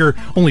on the trigger,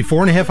 only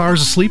 4.5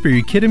 hours of sleep. Are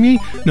you kidding me?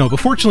 No, but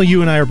fortunately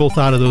you and I are both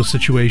out of those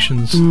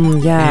situations.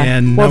 Yeah.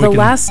 And well, the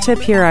last tip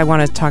here I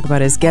want to talk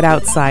about is get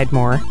outside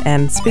more.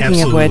 And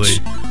speaking of which,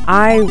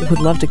 I would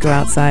love to go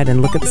outside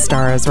and look at the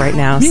stars right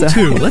now. Me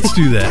too. Let's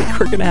do that.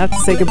 We're going to have to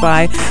say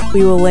goodbye.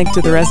 We will link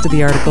to the rest of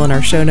the article in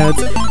our show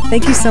notes.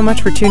 Thank you so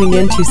much for tuning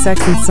in to Sex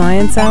and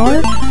Science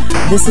Hour.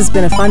 This has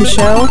been a fun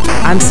show.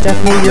 I'm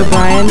Stephanie, you're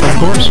Brian. Of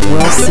course.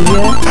 We'll see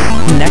you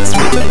next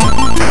week.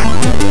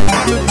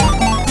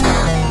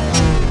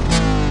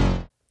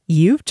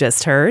 You've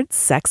just heard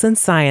Sex and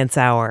Science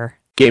Hour.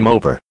 Game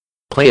over.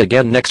 Play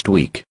again next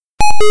week.